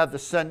 you have the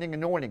sending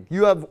anointing.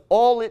 You have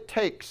all it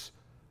takes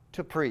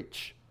to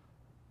preach.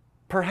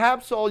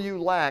 Perhaps all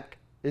you lack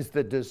is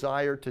the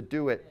desire to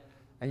do it.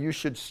 And you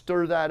should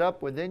stir that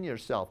up within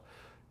yourself.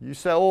 You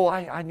say, oh,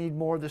 I need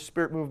more of the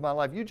Spirit move in my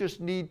life. You just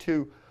need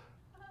to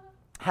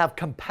have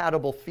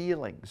compatible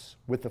feelings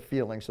with the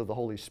feelings of the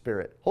Holy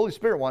Spirit. Holy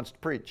Spirit wants to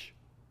preach.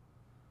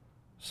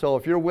 So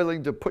if you're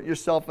willing to put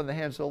yourself in the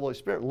hands of the Holy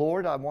Spirit,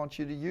 Lord, I want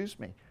you to use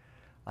me.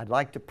 I'd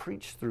like to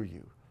preach through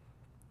you.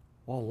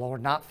 Well,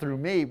 Lord, not through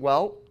me.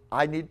 Well,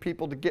 I need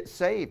people to get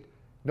saved.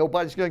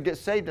 Nobody's going to get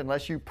saved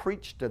unless you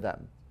preach to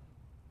them.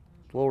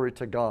 Glory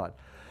to God.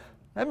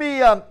 Let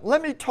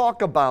me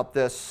talk about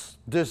this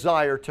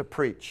desire to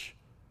preach.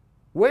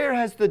 Where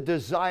has the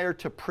desire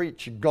to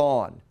preach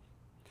gone?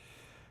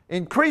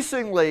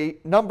 Increasingly,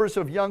 numbers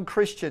of young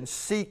Christians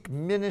seek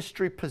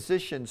ministry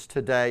positions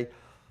today,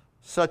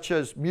 such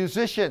as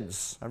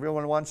musicians.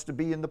 Everyone wants to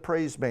be in the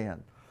praise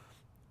band.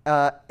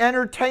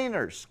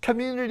 Entertainers,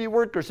 community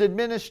workers,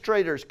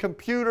 administrators,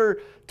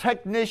 computer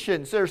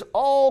technicians. There's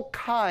all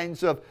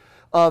kinds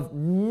of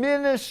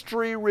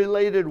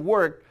ministry-related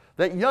work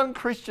that young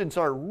Christians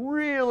are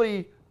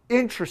really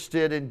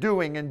interested in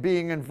doing and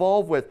being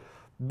involved with.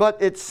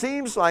 But it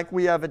seems like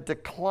we have a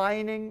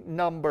declining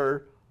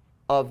number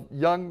of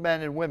young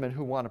men and women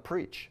who want to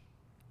preach.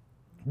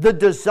 The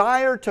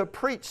desire to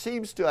preach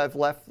seems to have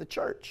left the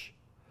church.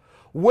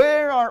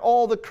 Where are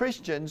all the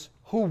Christians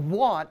who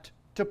want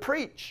to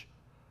preach?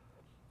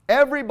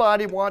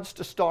 Everybody wants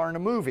to star in a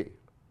movie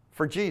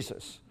for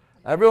Jesus.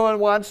 Everyone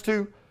wants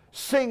to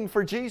sing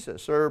for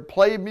Jesus, or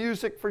play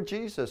music for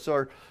Jesus,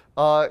 or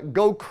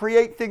go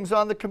create things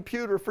on the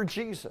computer for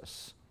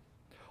Jesus,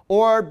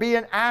 or be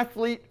an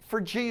athlete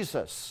for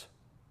Jesus.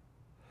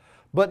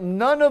 But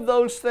none of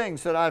those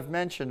things that I've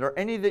mentioned, or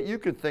any that you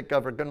could think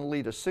of, are going to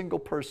lead a single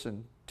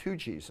person to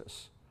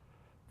Jesus.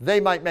 They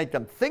might make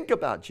them think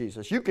about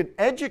Jesus. You can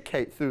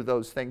educate through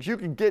those things. You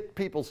can get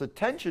people's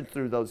attention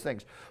through those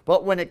things.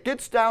 But when it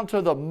gets down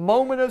to the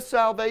moment of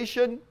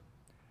salvation,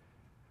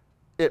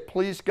 it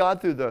pleased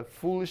God through the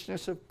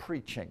foolishness of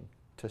preaching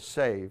to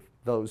save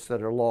those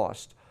that are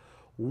lost.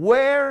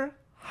 Where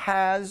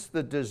has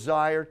the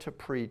desire to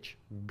preach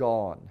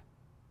gone?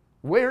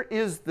 Where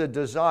is the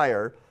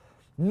desire,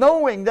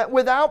 knowing that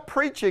without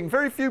preaching,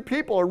 very few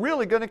people are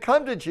really going to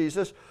come to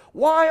Jesus?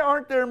 Why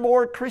aren't there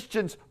more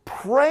Christians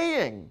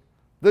praying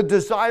the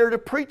desire to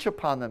preach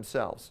upon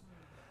themselves?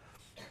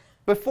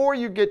 Before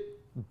you get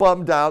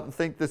bummed out and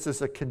think this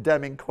is a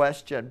condemning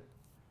question,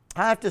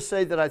 I have to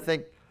say that I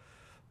think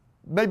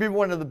maybe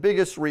one of the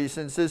biggest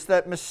reasons is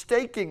that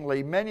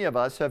mistakenly many of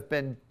us have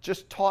been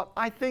just taught,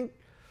 I think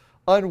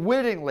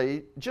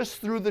unwittingly,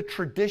 just through the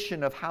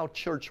tradition of how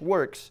church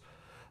works,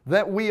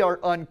 that we are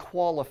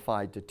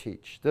unqualified to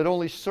teach, that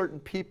only certain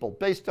people,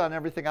 based on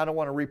everything, I don't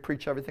want to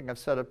re-preach everything I've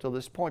said up to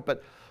this point,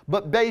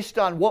 but based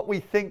on what we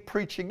think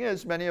preaching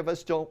is, many of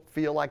us don't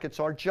feel like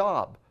it's our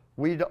job.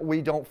 We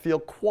don't feel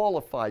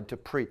qualified to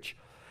preach.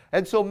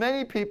 And so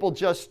many people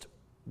just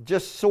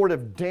sort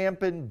of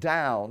dampen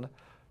down,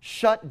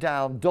 shut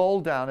down, dull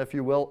down, if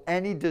you will,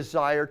 any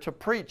desire to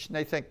preach. And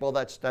they think, well,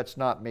 that's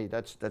not me,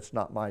 that's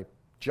not my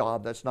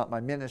job, that's not my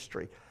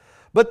ministry.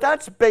 But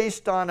that's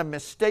based on a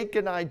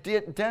mistaken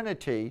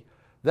identity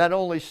that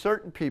only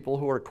certain people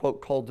who are,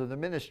 quote, called to the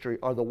ministry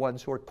are the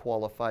ones who are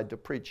qualified to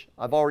preach.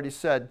 I've already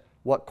said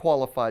what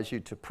qualifies you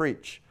to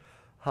preach.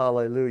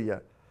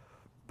 Hallelujah.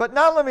 But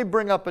now let me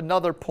bring up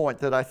another point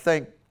that I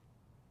think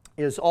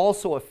is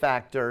also a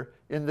factor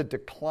in the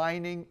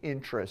declining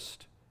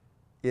interest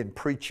in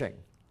preaching.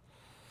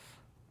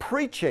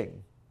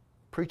 Preaching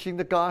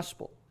the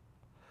gospel,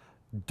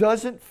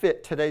 doesn't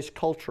fit today's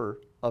culture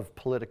of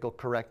political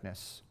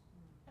correctness.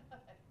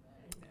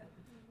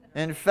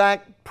 In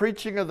fact,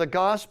 preaching of the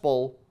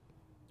gospel,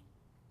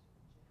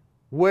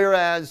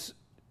 whereas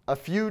a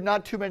few,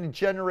 not too many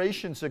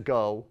generations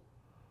ago,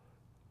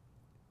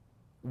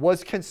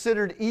 was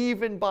considered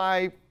even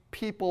by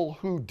people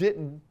who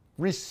didn't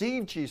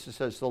receive Jesus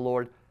as the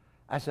Lord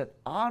as an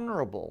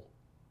honorable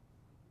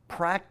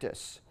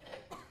practice.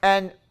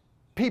 And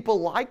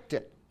people liked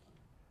it.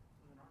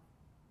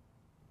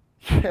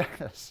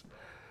 Yes.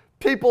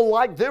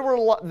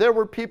 There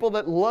were people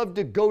that loved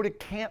to go to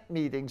camp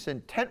meetings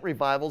and tent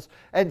revivals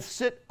and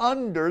sit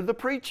under the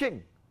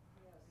preaching.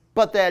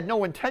 But they had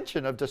no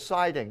intention of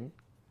deciding.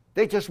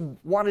 They just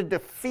wanted to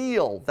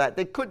feel that.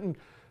 They couldn't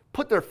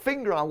put their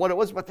finger on what it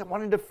was, but they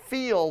wanted to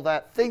feel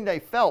that thing they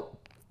felt,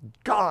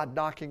 God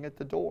knocking at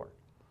the door.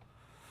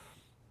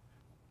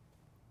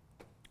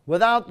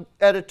 Without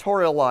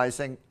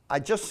editorializing, I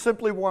just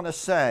simply want to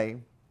say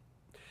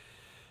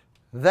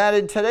that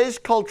in today's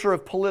culture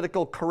of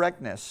political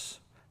correctness,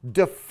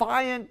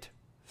 defiant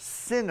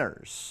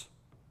sinners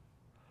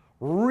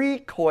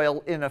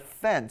recoil in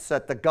offense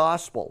at the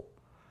gospel.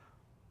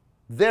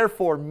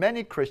 Therefore,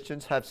 many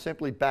Christians have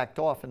simply backed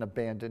off and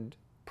abandoned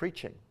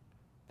preaching.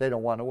 They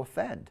don't want to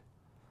offend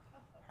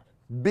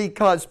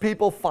because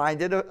people find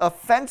it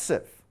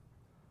offensive.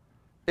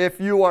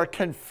 If you are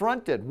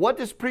confronted, what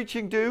does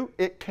preaching do?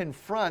 It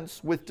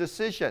confronts with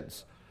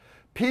decisions.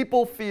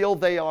 People feel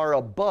they are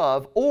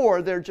above,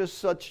 or they're just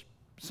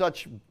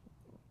such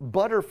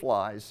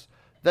butterflies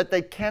that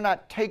they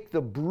cannot take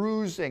the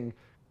bruising,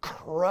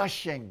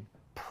 crushing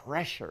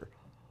pressure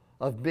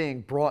of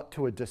being brought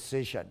to a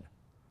decision.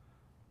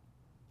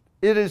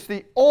 It is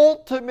the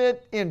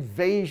ultimate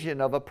invasion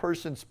of a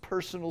person's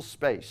personal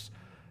space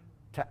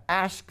to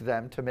ask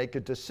them to make a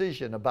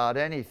decision about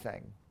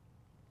anything.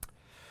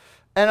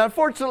 And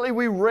unfortunately,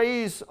 we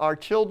raise our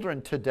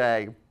children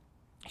today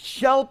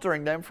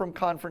sheltering them from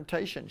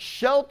confrontation,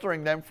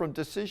 sheltering them from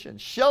decision,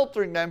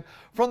 sheltering them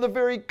from the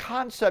very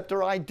concept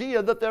or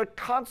idea that there are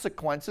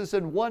consequences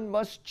and one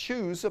must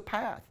choose a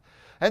path.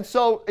 And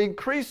so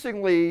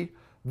increasingly,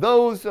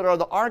 those that are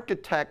the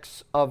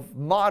architects of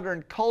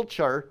modern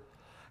culture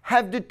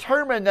have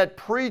determined that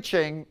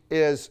preaching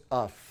is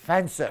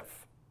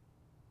offensive.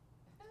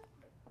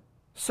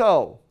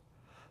 So,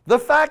 the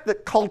fact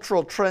that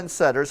cultural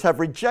trendsetters have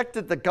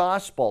rejected the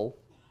gospel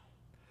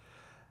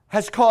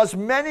has caused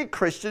many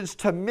Christians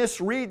to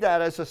misread that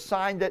as a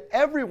sign that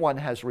everyone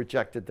has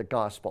rejected the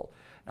gospel.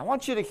 Now, I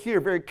want you to hear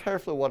very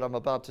carefully what I'm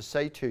about to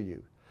say to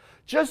you.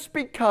 Just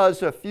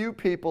because a few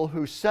people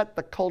who set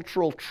the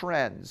cultural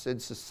trends in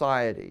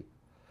society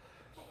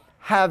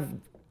have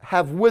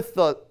have with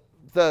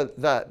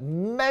the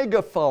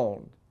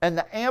megaphone and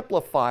the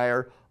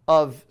amplifier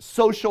of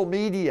social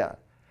media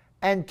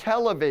and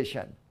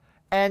television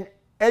and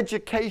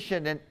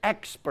education and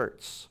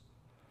experts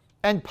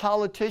and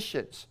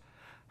politicians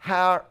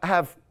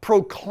have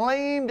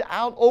proclaimed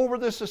out over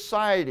the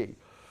society,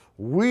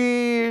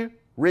 we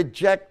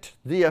reject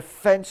the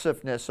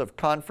offensiveness of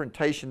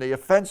confrontation, the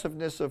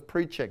offensiveness of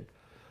preaching.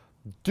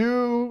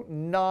 Do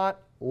not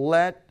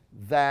let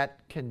that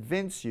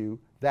convince you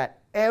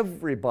that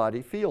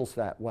everybody feels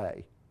that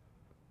way.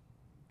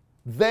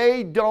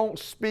 They don't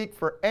speak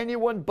for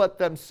anyone but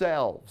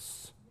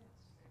themselves.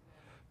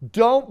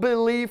 Don't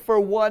believe for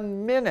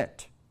 1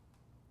 minute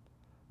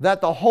that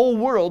the whole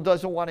world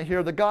doesn't want to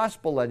hear the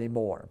gospel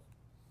anymore.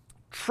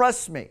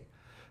 Trust me,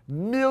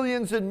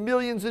 millions and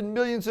millions and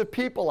millions of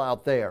people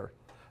out there,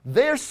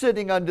 they're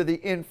sitting under the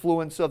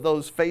influence of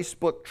those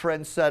Facebook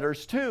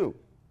trendsetters too.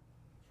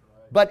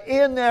 But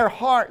in their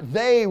heart,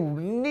 they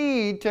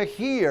need to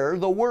hear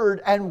the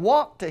word and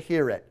want to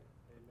hear it.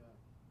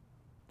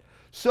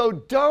 So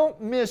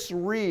don't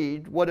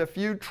misread what a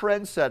few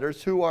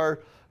trendsetters who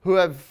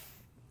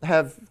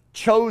have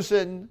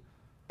chosen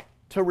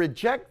to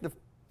reject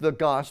the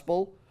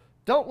gospel.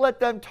 Don't let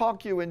them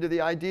talk you into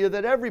the idea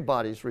that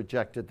everybody's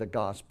rejected the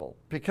gospel,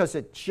 because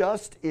it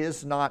just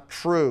is not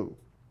true.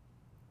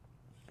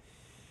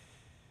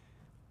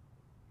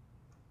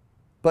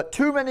 But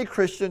too many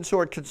Christians who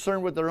are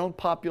concerned with their own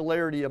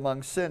popularity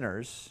among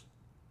sinners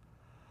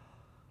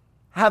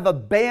have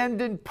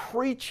abandoned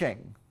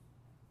preaching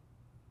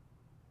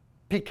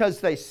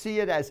because they see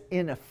it as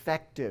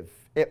ineffective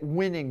at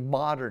winning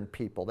modern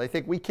people. They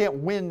think we can't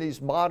win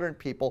these modern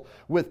people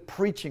with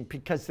preaching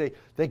because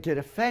they get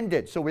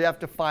offended. So we have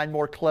to find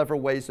more clever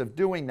ways of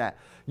doing that.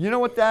 You know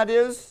what that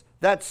is?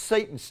 That's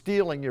Satan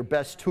stealing your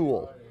best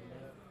tool.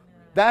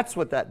 That's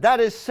what that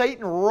is.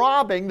 Satan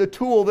robbing the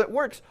tool that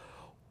works.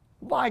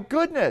 My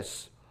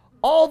goodness,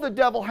 all the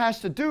devil has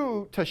to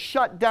do to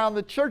shut down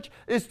the church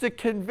is to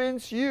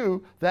convince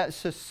you that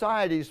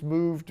society's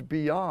moved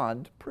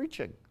beyond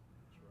preaching.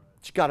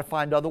 You've got to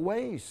find other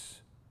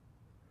ways.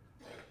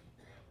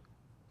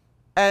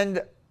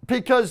 And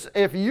because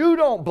if you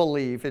don't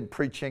believe in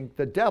preaching,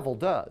 the devil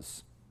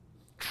does.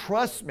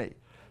 Trust me,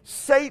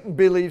 Satan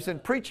believes in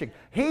preaching.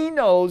 He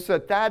knows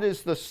that that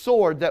is the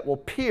sword that will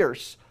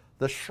pierce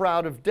the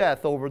shroud of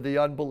death over the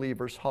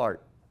unbeliever's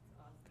heart.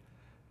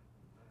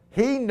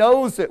 He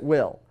knows it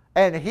will.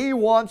 And he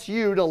wants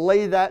you to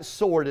lay that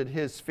sword at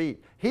his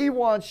feet. He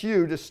wants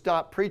you to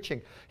stop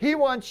preaching. He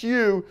wants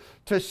you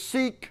to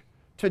seek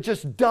to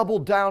just double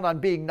down on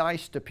being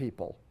nice to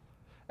people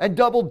and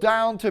double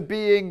down to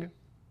being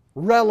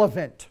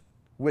relevant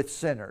with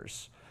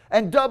sinners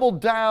and double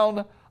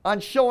down on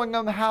showing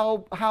them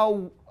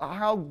how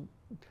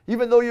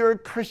even though you're a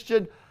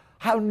Christian,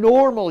 how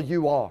normal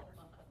you are.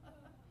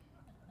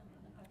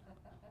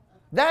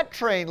 That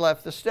train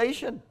left the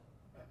station.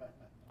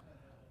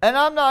 And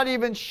I'm not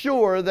even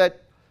sure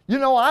that,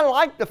 I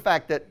like the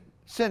fact that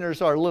sinners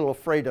are a little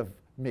afraid of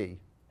me.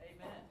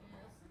 Amen.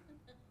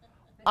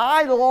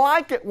 I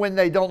like it when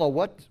they don't know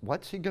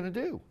what's he going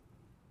to do.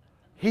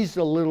 He's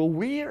a little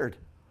weird.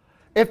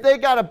 If they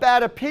got a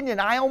bad opinion,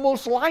 I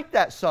almost like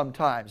that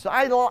sometimes.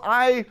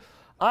 I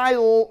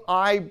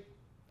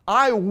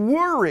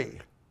worry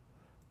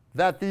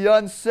that the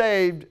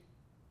unsaved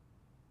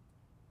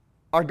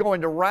are going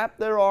to wrap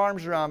their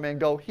arms around me and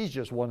go, he's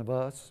just one of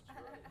us.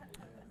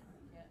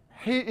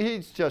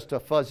 He's just a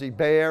fuzzy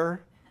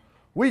bear.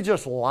 We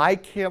just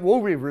like him.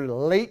 We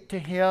relate to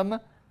him.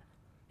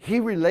 He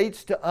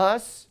relates to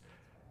us.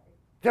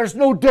 There's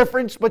no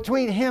difference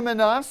between him and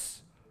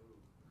us.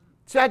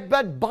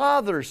 That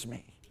bothers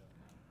me.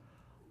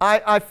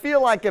 I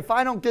feel like if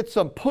I don't get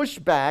some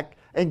pushback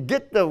and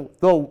get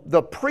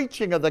the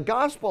preaching of the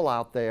gospel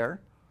out there,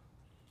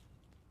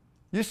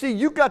 you see,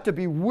 you've got to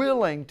be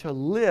willing to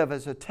live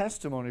as a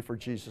testimony for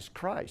Jesus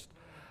Christ.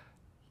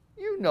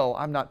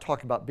 I'm not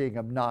talking about being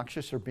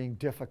obnoxious or being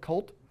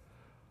difficult.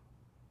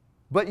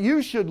 But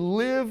you should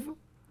live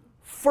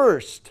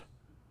first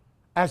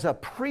as a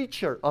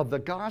preacher of the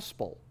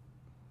gospel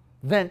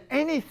than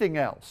anything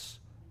else.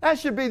 That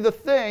should be the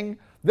thing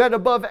that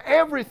above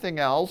everything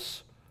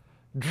else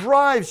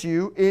drives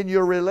you in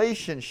your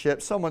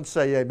relationship. Someone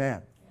say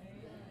amen.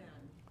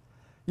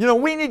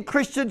 Amen. We need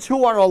Christians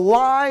who are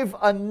alive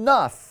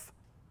enough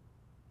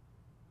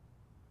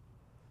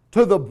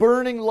to the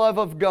burning love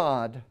of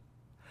God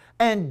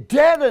and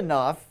dead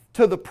enough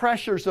to the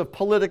pressures of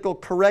political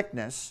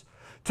correctness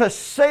to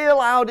sail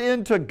out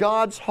into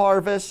God's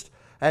harvest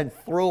and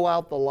throw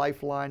out the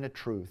lifeline of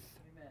truth.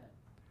 Amen.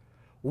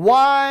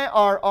 Why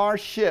are our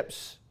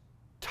ships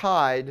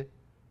tied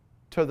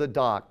to the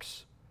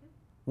docks?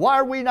 Why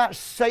are we not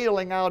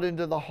sailing out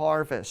into the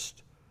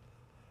harvest?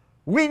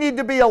 We need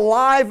to be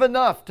alive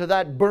enough to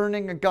that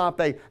burning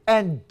agape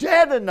and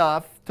dead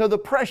enough to the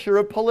pressure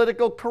of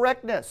political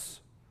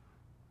correctness.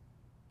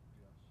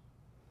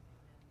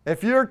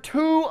 If you're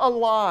too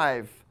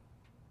alive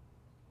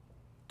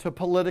to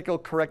political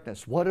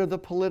correctness. What are the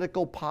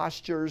political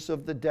postures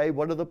of the day?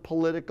 What are the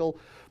political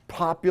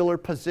popular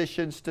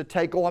positions to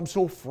take? Oh, I'm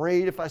so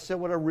afraid if I said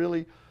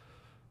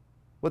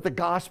what the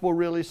gospel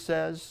really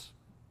says.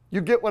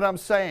 You get what I'm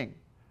saying?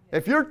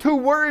 If you're too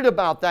worried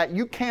about that,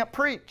 you can't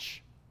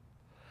preach.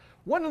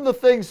 One of the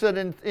things that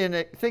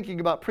in thinking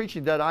about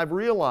preaching that I've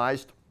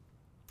realized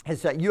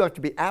is that you have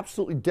to be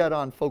absolutely dead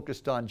on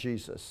focused on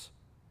Jesus.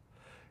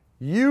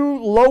 You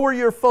lower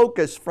your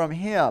focus from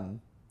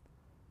Him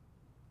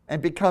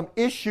and become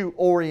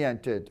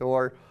issue-oriented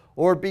or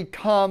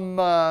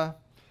become,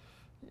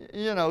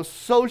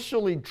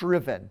 socially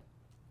driven,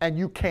 and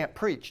you can't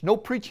preach. No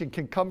preaching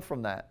can come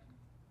from that.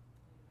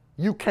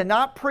 You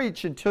cannot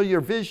preach until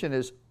your vision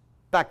is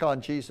back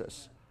on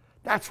Jesus.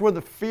 That's where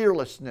the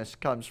fearlessness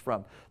comes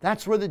from.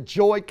 That's where the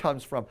joy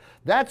comes from.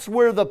 That's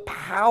where the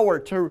power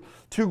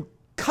to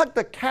cut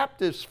the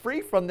captives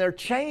free from their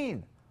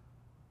chain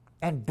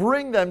and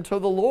bring them to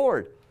the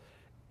Lord.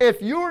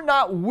 If you're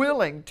not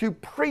willing to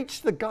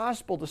preach the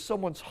gospel to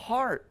someone's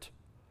heart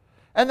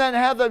and then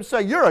have them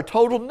say, you're a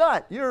total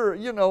nut,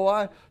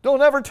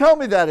 don't ever tell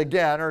me that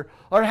again,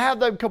 or have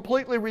them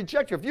completely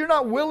reject you. If you're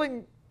not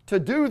willing to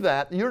do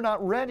that, you're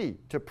not ready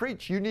to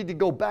preach. You need to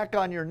go back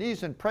on your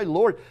knees and pray,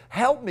 Lord,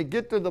 help me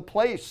get to the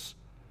place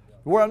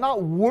where I'm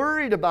not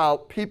worried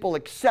about people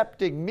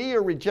accepting me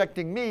or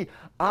rejecting me.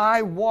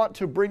 I want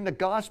to bring the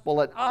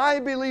gospel, and I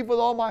believe with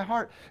all my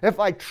heart, if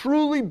I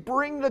truly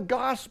bring the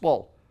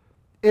gospel,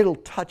 it'll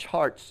touch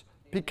hearts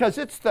because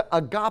it's the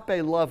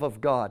agape love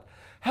of God.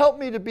 Help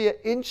me to be an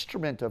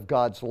instrument of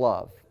God's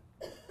love.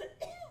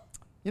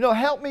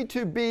 Help me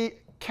to be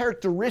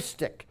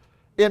characteristic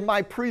in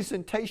my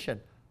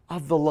presentation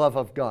of the love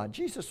of God.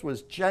 Jesus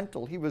was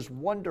gentle. He was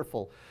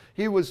wonderful.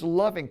 He was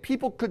loving.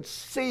 People could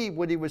see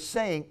what He was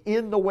saying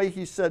in the way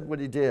He said what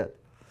He did.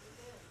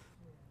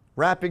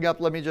 Wrapping up,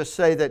 let me just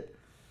say that,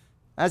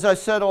 as I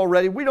said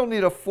already, we don't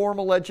need a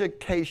formal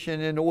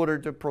education in order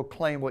to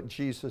proclaim what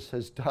Jesus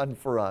has done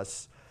for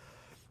us.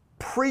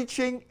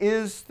 Preaching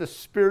is the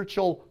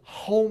spiritual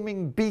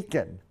homing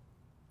beacon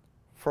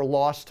for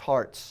lost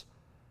hearts.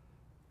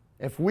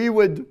 If we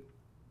would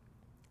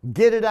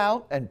get it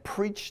out and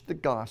preach the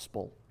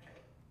gospel,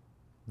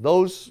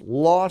 those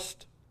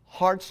lost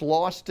hearts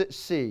lost at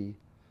sea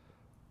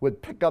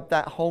would pick up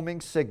that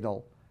homing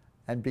signal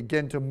and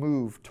begin to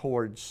move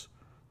towards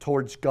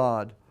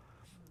God.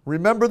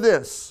 Remember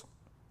this,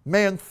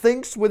 man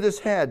thinks with his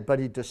head, but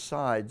he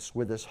decides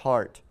with his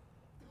heart.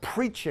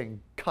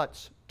 Preaching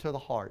cuts to the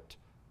heart.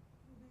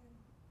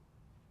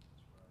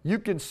 You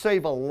can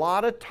save a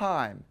lot of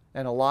time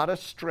and a lot of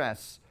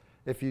stress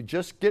if you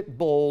just get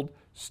bold,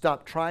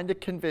 stop trying to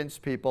convince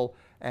people,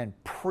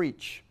 and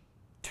preach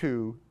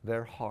to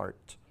their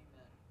heart.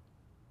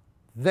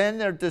 Then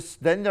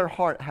their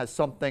heart has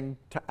something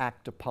to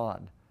act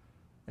upon.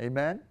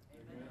 Amen?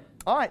 Amen?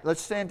 All right,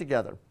 let's stand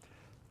together.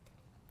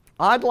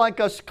 I'd like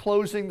us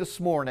closing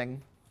this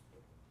morning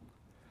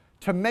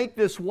to make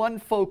this one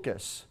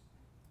focus.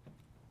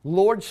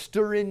 Lord,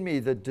 stir in me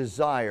the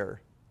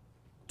desire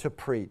to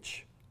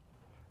preach.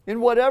 In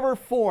whatever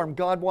form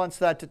God wants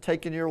that to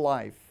take in your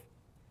life,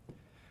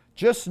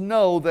 just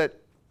know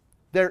that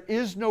there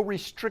is no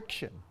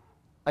restriction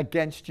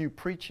against you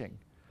preaching.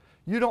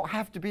 You don't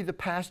have to be the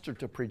pastor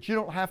to preach. You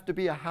don't have to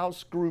be a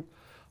house group,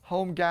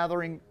 home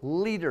gathering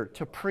leader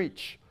to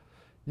preach.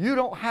 You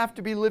don't have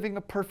to be living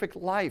a perfect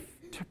life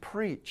to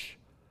preach.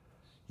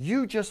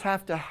 You just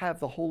have to have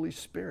the Holy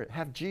Spirit,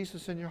 have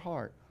Jesus in your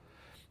heart,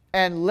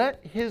 and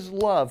let His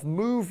love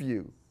move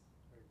you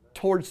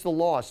towards the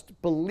lost.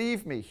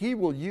 Believe me, He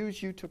will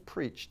use you to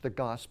preach the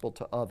gospel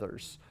to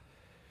others.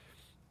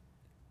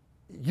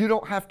 You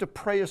don't have to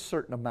pray a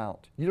certain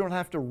amount. You don't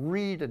have to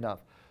read enough.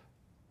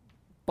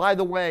 By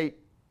the way,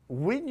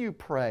 when you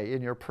pray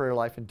in your prayer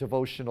life and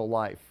devotional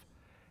life,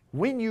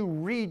 when you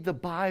read the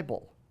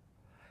Bible,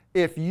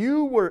 if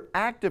you were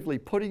actively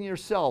putting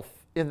yourself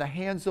in the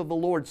hands of the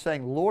Lord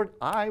saying, Lord,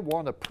 I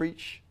want to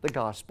preach the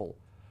gospel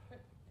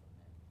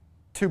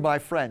to my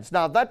friends.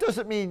 Now, that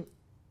doesn't mean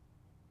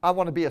I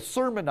want to be a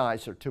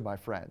sermonizer to my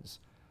friends.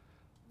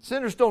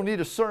 Sinners don't need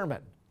a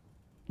sermon.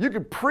 You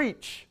can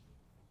preach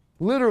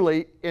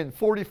literally in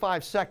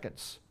 45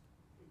 seconds.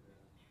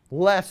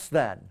 Less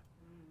than.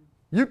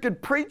 You can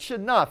preach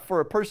enough for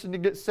a person to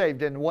get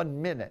saved in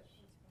 1 minute.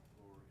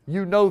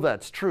 You know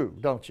that's true,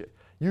 don't you?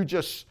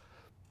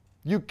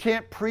 You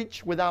can't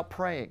preach without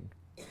praying.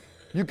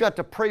 You got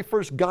to pray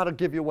first. God will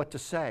give you what to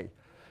say.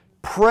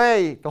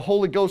 Pray, the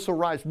Holy Ghost will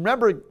rise.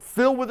 Remember,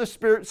 fill with the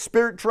Spirit.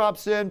 Spirit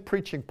drops in,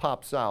 preaching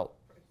pops out.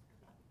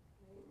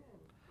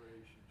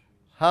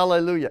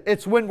 Hallelujah.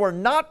 It's when we're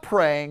not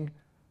praying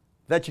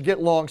that you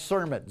get long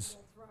sermons.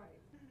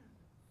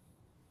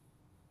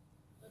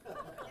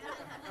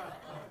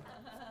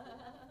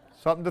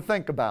 Something to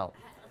think about.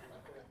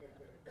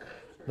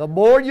 The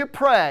more you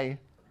pray,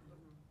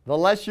 the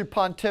less you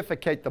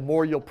pontificate, the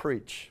more you'll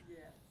preach.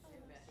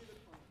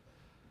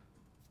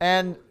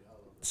 And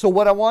so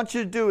what I want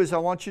you to do is I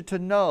want you to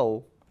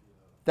know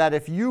that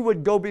if you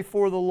would go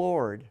before the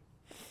Lord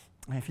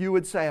If you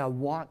would say, I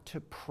want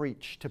to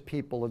preach to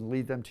people and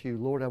lead them to you,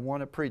 Lord, I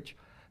want to preach.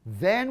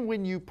 Then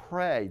when you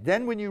pray,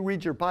 then when you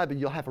read your Bible,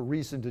 you'll have a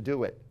reason to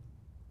do it.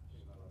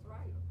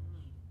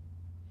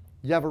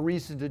 You have a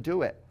reason to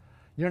do it.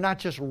 You're not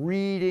just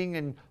reading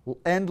and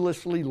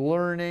endlessly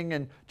learning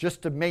and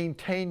just to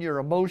maintain your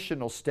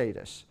emotional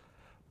status,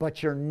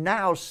 but you're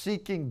now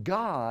seeking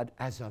God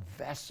as a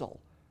vessel.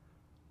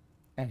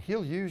 And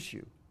He'll use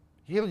you.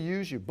 He'll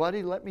use you.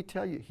 Buddy, let me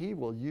tell you, He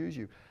will use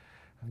you.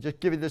 I'll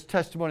just give you this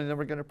testimony and then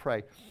we're going to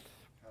pray.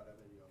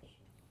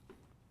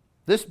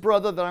 This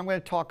brother that I'm going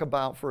to talk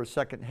about for a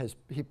second,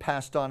 he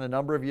passed on a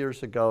number of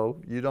years ago.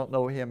 You don't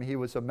know him. He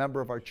was a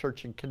member of our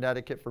church in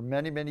Connecticut for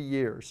many, many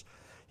years.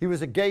 He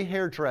was a gay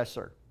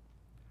hairdresser.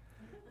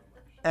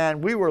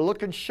 And we were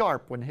looking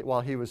sharp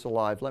while he was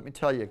alive. Let me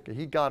tell you,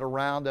 he got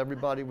around.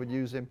 Everybody would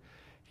use him.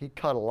 He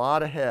cut a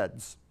lot of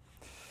heads.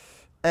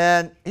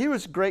 And he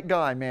was a great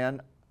guy,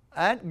 man.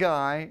 That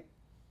guy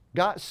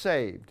got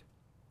saved.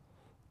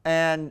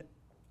 And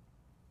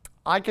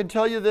I can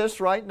tell you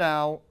this right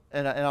now,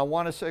 and I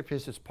want to say,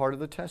 because it's part of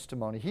the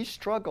testimony, he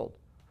struggled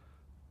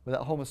with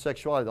that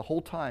homosexuality the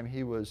whole time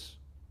he was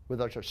with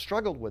our church.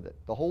 Struggled with it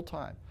the whole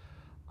time.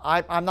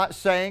 I'm not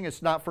saying,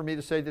 it's not for me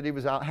to say that he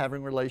was out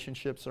having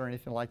relationships or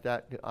anything like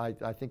that. I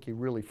think he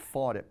really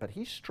fought it, but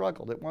he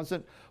struggled. It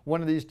wasn't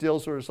one of these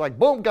deals where it's like,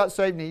 boom, got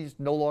saved, and he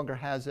no longer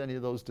has any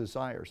of those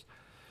desires.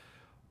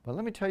 But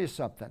let me tell you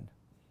something.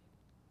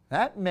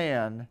 That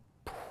man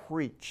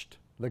preached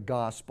the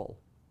gospel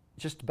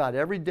just about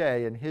every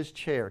day in his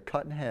chair,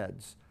 cutting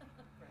heads.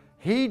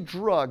 He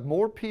drugged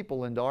more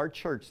people into our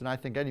church than I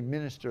think any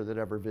minister that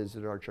ever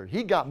visited our church.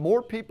 He got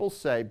more people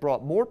saved,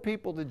 brought more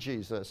people to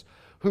Jesus,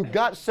 who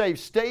got saved,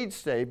 stayed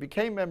saved,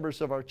 became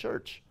members of our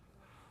church.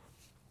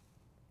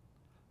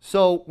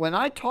 So when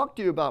I talk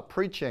to you about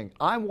preaching,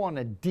 I want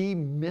to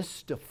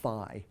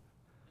demystify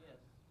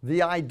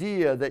the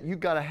idea that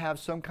you've got to have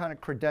some kind of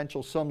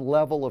credential, some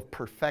level of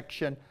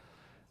perfection.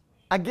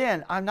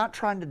 Again, I'm not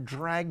trying to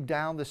drag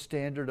down the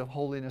standard of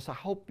holiness. I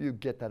hope you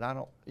get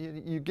that.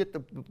 You get the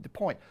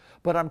point.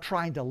 But I'm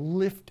trying to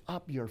lift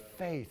up your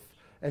faith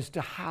as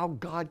to how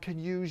God can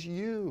use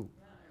you.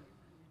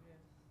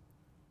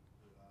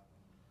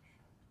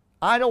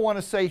 I don't want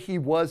to say he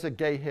was a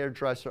gay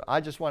hairdresser. I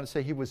just want to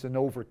say he was an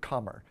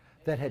overcomer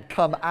that had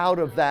come out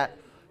of that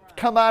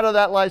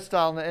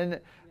lifestyle.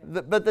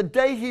 But the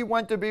day he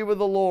went to be with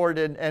the Lord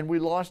and we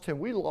lost him,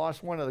 we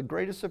lost one of the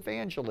greatest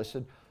evangelists.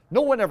 And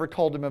no one ever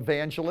called him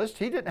evangelist.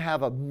 He didn't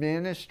have a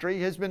ministry.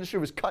 His ministry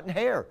was cutting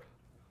hair.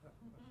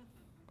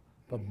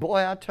 But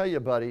boy, I tell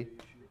you, buddy,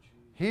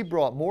 he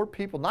brought more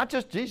people. Not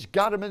just Jesus,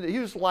 got him in. He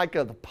was like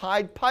the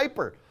Pied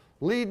Piper,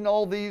 leading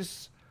all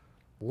these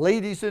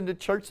ladies into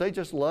church. They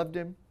just loved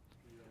him.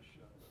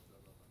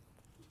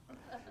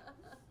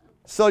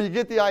 So you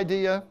get the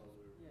idea?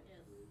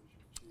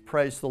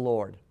 Praise the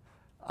Lord.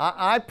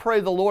 I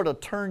pray the Lord will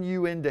turn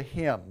you into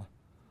Him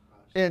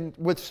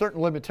with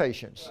certain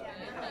limitations.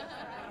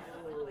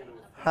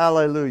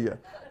 Hallelujah.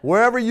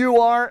 Wherever you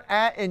are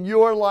at in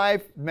your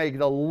life, may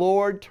the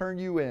Lord turn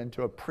you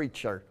into a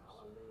preacher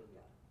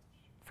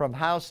from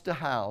house to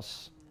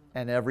house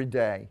and every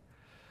day.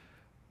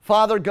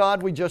 Father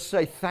God, we just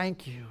say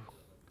thank you.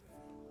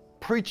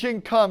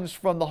 Preaching comes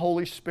from the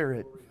Holy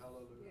Spirit.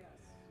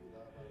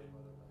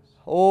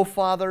 Oh,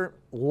 Father,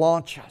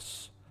 launch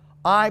us.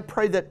 I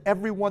pray that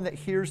everyone that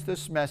hears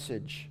this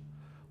message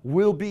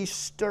will be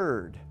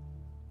stirred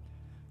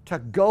to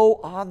go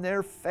on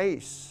their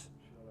face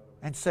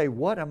and say,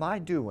 what am I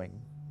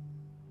doing?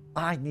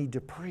 I need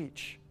to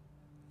preach.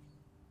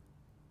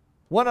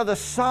 One of the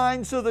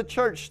signs of the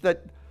church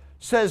that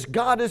says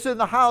God is in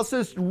the house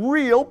is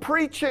real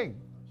preaching.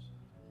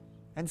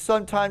 And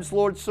sometimes,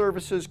 Lord,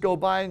 services go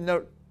by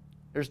and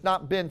there's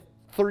not been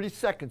 30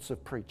 seconds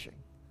of preaching.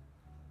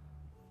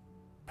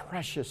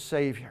 Precious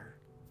Savior,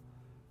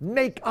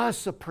 make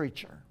us a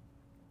preacher.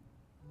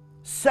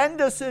 Send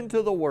us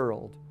into the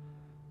world,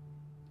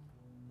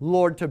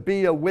 Lord, to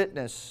be a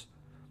witness,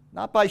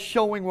 not by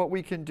showing what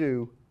we can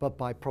do, but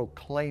by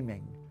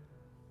proclaiming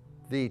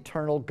the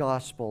eternal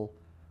gospel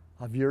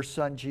of your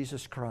Son,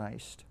 Jesus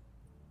Christ.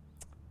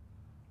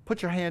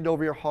 Put your hand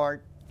over your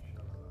heart.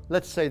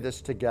 Let's say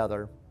this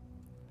together.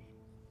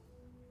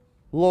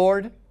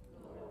 Lord,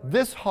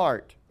 this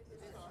heart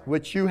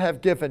which you have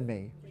given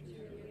me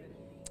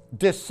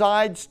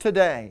decides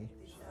today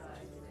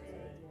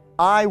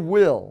I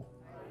will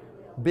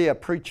be a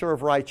preacher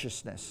of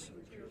righteousness.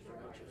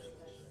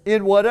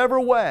 In whatever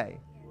way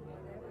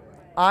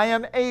I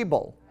am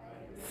able,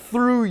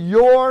 through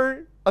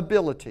your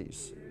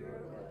abilities,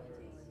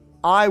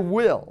 I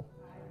will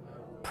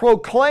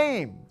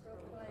proclaim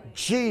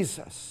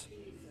Jesus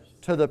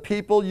to the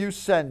people you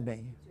send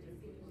me.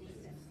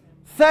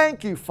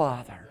 Thank you,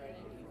 Father.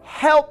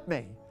 Help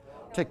me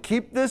to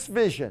keep this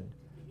vision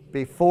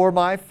before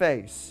my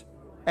face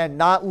and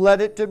not let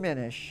it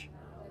diminish.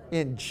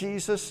 In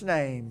Jesus'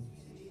 name,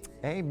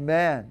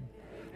 amen.